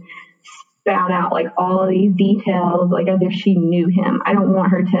to spout out like all of these details, like as if she knew him. I don't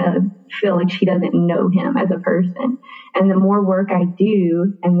want her to feel like she doesn't know him as a person. And the more work I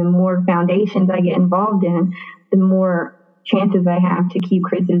do and the more foundations I get involved in, the more chances I have to keep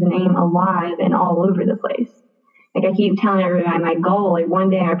Chris's name alive and all over the place. Like, I keep telling everybody my goal, like, one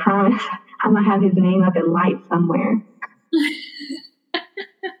day I promise I'm going to have his name up in lights somewhere.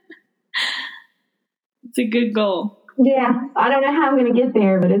 It's a good goal. Yeah, I don't know how I'm going to get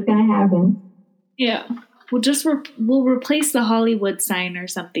there, but it's going to happen. Yeah. We'll replace the Hollywood sign or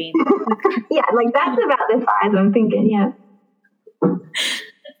something. Yeah, like that's about the size I'm thinking. Yeah.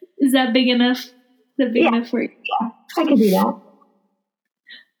 Is that big enough? Is that big enough for you? Yeah, I could do that.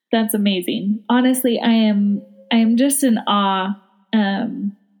 That's amazing. Honestly, I am just in awe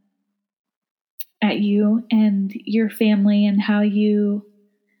at you and your family and how your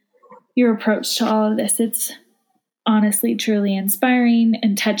approach to all of this. It's honestly truly inspiring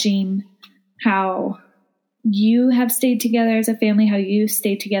and touching how you have stayed together as a family, how you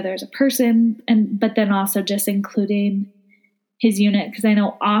stayed together as a person, but then also just including his unit, because I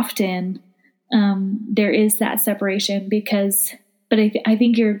know often there is that separation but I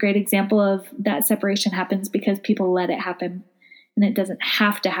think you're a great example of that separation happens because people let it happen, and it doesn't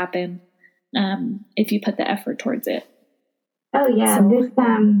have to happen if you put the effort towards it. Oh yeah, so,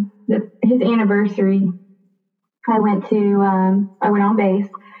 his anniversary, I went on base,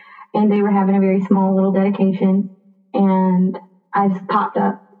 and they were having a very small little dedication, and I just popped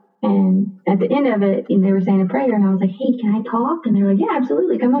up, and at the end of it, they were saying a prayer, and I was like, hey, can I talk? And they were like, yeah,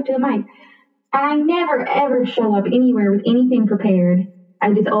 absolutely, come up to the mic. And I never ever show up anywhere with anything prepared.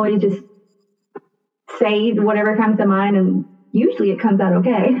 I just always just say whatever comes to mind, and usually it comes out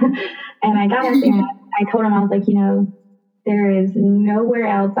okay. And I got up there, and I told him, I was like, there is nowhere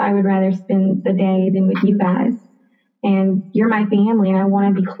else I would rather spend the day than with you guys. And you're my family, and I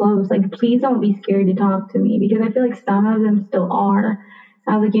want to be close. Like, please don't be scared to talk to me, because I feel like some of them still are.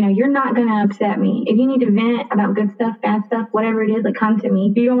 I was like, you're not going to upset me. If you need to vent about good stuff, bad stuff, whatever it is, like, come to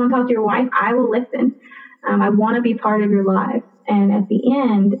me. If you don't want to talk to your wife, I will listen. I want to be part of your lives. And at the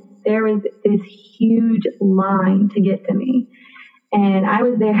end, there was this huge line to get to me. And I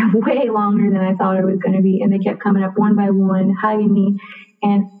was there way longer than I thought it was going to be. And they kept coming up one by one, hugging me.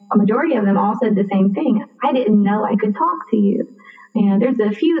 And a majority of them all said the same thing. I didn't know I could talk to you. There's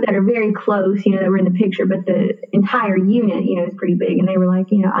a few that are very close, that were in the picture, but the entire unit, is pretty big. And they were like,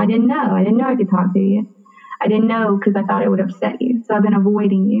 I didn't know I could talk to you. I didn't know because I thought it would upset you. So I've been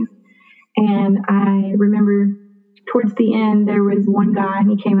avoiding you. And I remember towards the end, there was one guy, and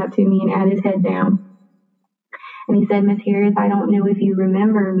he came up to me and had his head down. And he said, Miss Harris, I don't know if you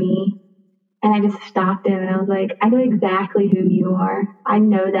remember me. And I just stopped him, and I was like, I know exactly who you are. I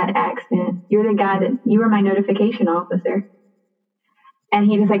know that accent. You're the guy you were my notification officer. And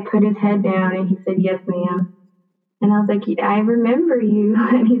he just put his head down, and he said, yes, ma'am. And I was like, I remember you.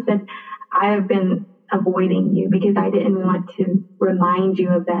 And he said, I have been avoiding you because I didn't want to remind you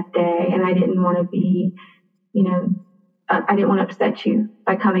of that day. And I didn't want to be, I didn't want to upset you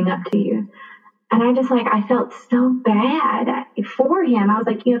by coming up to you. And I felt so bad for him. I was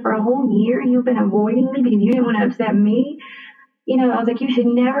like, for a whole year, you've been avoiding me because you didn't want to upset me. I was like, you should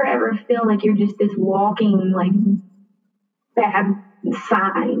never, ever feel like you're just this walking, bad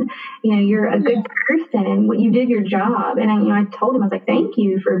sign. You're a good person, and you did your job. And I told him, I was like, thank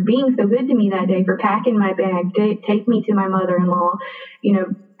you for being so good to me that day, for packing my bag to take me to my mother-in-law,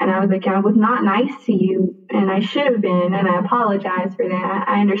 and I was like, I was not nice to you, and I should have been, and I apologize for that.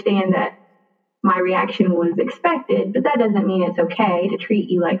 I understand that my reaction was expected, but that doesn't mean it's okay to treat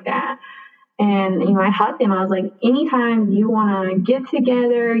you like that. And, I hugged him. I was like, anytime you want to get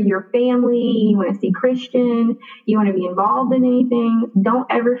together, your family, you want to see Christian, you want to be involved in anything, don't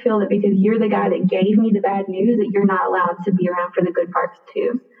ever feel that because you're the guy that gave me the bad news that you're not allowed to be around for the good parts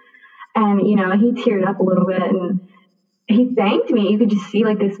too. And, he teared up a little bit, and he thanked me. You could just see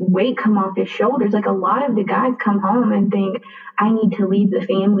this weight come off his shoulders. A lot of the guys come home and think, I need to leave the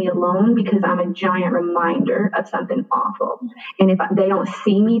family alone because I'm a giant reminder of something awful. And if they don't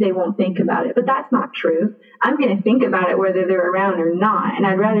see me, they won't think about it. But that's not true. I'm going to think about it whether they're around or not. And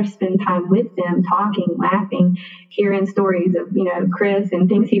I'd rather spend time with them, talking, laughing, hearing stories of, Chris and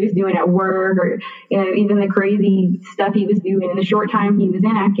things he was doing at work, or, even the crazy stuff he was doing. In the short time he was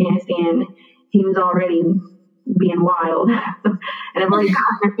in Afghanistan, he was already being wild. And I've already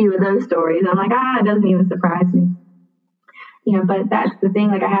gotten a few of those stories. I'm like, it doesn't even surprise me. But that's the thing.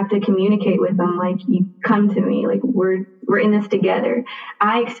 I have to communicate with them. You come to me. We're in this together.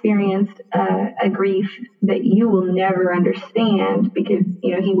 I experienced a grief that you will never understand because,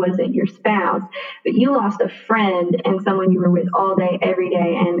 he wasn't your spouse. But you lost a friend and someone you were with all day, every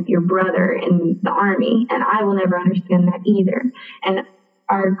day, and your brother in the Army. And I will never understand that either. And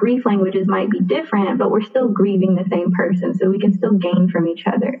our grief languages might be different, but we're still grieving the same person. So we can still gain from each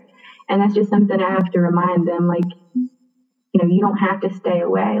other. And that's just something I have to remind them. You don't have to stay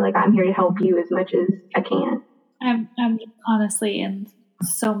away. I'm here to help you as much as I can. I'm honestly in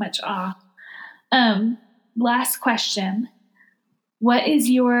so much awe. Last question. What is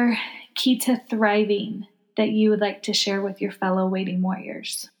your key to thriving that you would like to share with your fellow waiting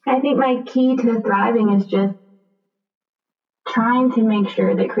warriors? I think my key to thriving is just trying to make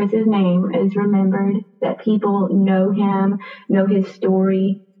sure that Chris's name is remembered, that people know him, know his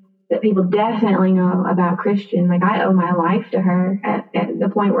story, that people definitely know about Christian. Like, I owe my life to her at the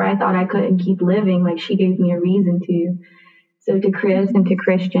point where I thought I couldn't keep living. Like, she gave me a reason to. So to Chris and to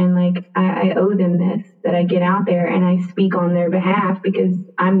Christian, like, I owe them this, that I get out there and I speak on their behalf because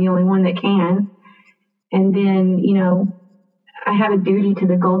I'm the only one that can. And then, you know, I have a duty to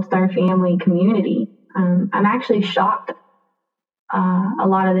the Gold Star family community. I'm actually shocked a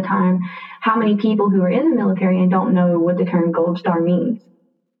lot of the time how many people who are in the military and don't know what the term Gold Star means.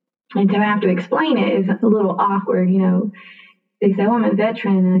 And to have to explain it is a little awkward, you know. They say, oh, I'm a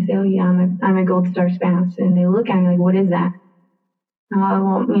veteran. And I say, oh, yeah, I'm a Gold Star spouse. And they look at me like, what is that? Oh,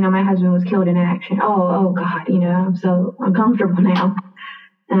 well, you know, my husband was killed in action. Oh, God, you know, I'm so uncomfortable now.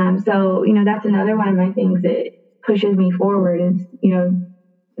 So, you know, that's another one of my things that pushes me forward is, you know,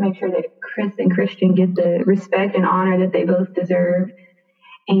 make sure that Chris and Christian get the respect and honor that they both deserve,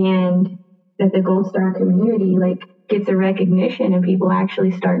 and that the Gold Star community, like, gets a recognition and people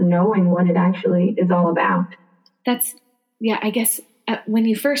actually start knowing what it actually is all about. I guess when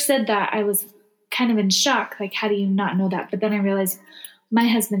you first said that, I was kind of in shock. Like, how do you not know that? But then I realized my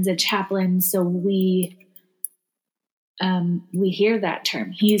husband's a chaplain, so we hear that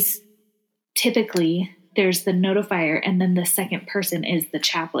term. He's typically, there's the notifier, and then the second person is the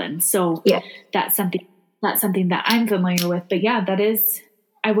chaplain. So yeah, that's something that I'm familiar with. But yeah,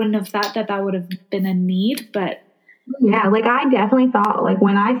 I wouldn't have thought that would have been a need, but yeah, like, I definitely thought, like,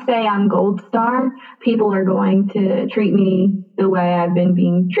 when I say I'm Gold Star, people are going to treat me the way I've been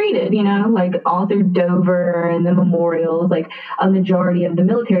being treated, you know, like, all through Dover and the memorials. Like, a majority of the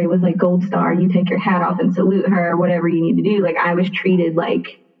military was like, Gold Star, you take your hat off and salute her, whatever you need to do. Like, I was treated,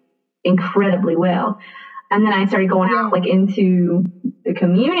 like, incredibly well. And then I started going out, like, into the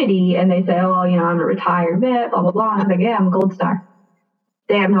community, and they say, oh, you know, I'm a retired vet, blah, blah, blah. And I was like, yeah, I'm a Gold Star.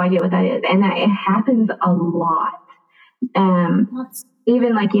 They have no idea what that is. And it happens a lot.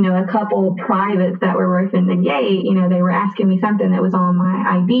 Even, like, you know, a couple privates that were working the gate, you know, they were asking me something that was on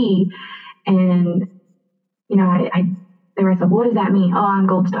my ID, and, you know, they were like, what does that mean? Oh, I'm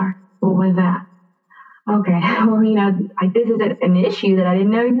Gold Star. Well, what is that? Okay, well, you know, this is an issue that I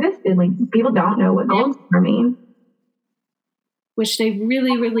didn't know existed. Like, people don't know what Gold Star means. Which they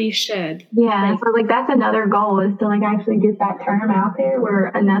really, really should. Yeah, so, like, that's another goal, is to, like, actually get that term out there where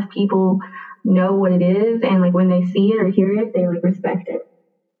enough people know what it is, and, like, when they see it or hear it, they, like, respect it.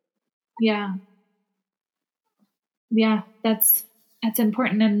 Yeah, that's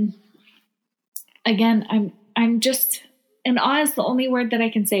important. And again, I'm just, and awe is the only word that I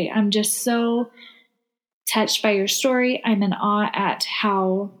can say. I'm just so touched by your story. I'm in awe at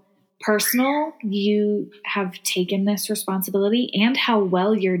how personal you have taken this responsibility and how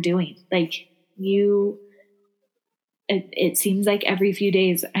well you're doing. Like, it seems like every few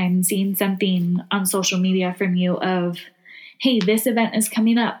days I'm seeing something on social media from you of, hey, this event is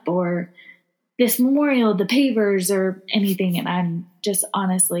coming up, or this memorial, the pavers, or anything. And I'm just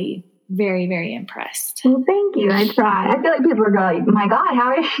honestly very, very impressed. Well, thank you. I try. I feel like people are going, my God,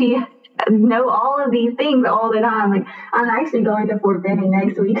 how does she know all of these things all the time? Like, I'm actually going to Fort Benning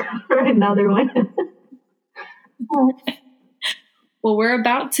next week for another one. Well, we're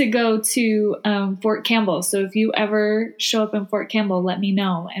about to go to Fort Campbell. So if you ever show up in Fort Campbell, let me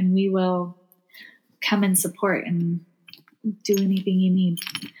know, and we will come and support and do anything you need.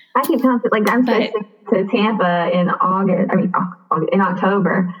 I keep telling people, like, I'm supposed to Tampa in in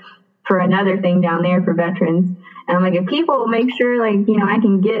October for another thing down there for veterans. And I'm like, if people make sure, like, you know, I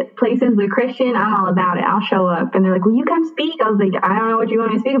can get places with Christian, I'm all about it. I'll show up. And they're like, will you come speak? I was like, I don't know what you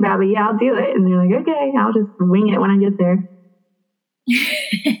want me to speak about, but yeah, I'll do it. And they're like, okay, I'll just wing it when I get there.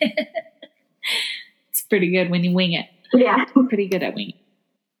 It's pretty good when you wing it. Yeah. Pretty good at winging.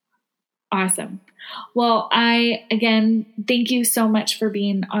 Awesome. Well, again, thank you so much for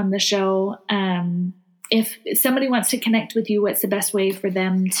being on the show. If somebody wants to connect with you, what's the best way for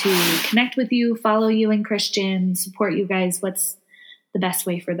them to connect with you, follow you in Christian, support you guys? What's the best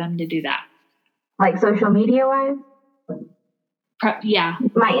way for them to do that? Like, social media wise? Yeah.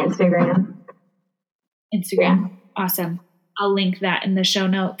 My Instagram. Yeah. Awesome. I'll link that in the show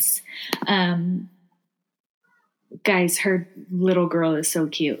notes. Guys, her little girl is so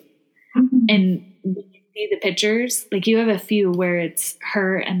cute. Mm-hmm. And you see the pictures, like, you have a few where it's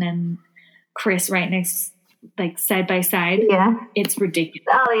her and then Chris right next, like, side by side. Yeah. It's ridiculous.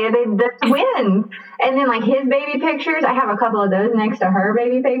 Oh, yeah, they're twins. And then, like, his baby pictures, I have a couple of those next to her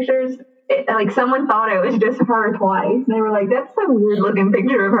baby pictures. like someone thought it was just her twice. And they were like, that's some weird looking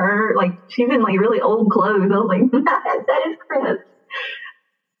picture of her. Like she's in like really old clothes. I was like, that is Chris.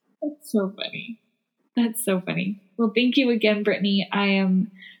 That's so funny. That's so funny. Well, thank you again, Brittany. I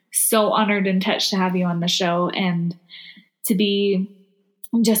am so honored and touched to have you on the show and to be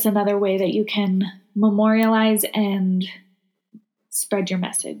just another way that you can memorialize and spread your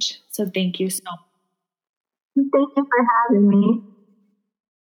message. So thank you so much. Thank you for having me.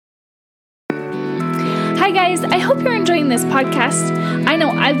 Hi guys, I hope you're enjoying this podcast. I know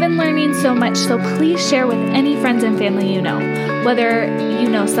I've been learning so much, so please share with any friends and family you know, whether you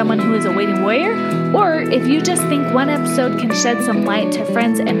know someone who is a waiting warrior, or if you just think one episode can shed some light to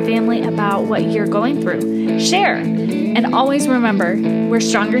friends and family about what you're going through. Share. And always remember, we're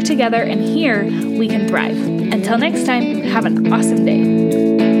stronger together and here we can thrive. Until next time, have an awesome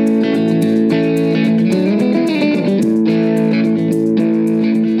day.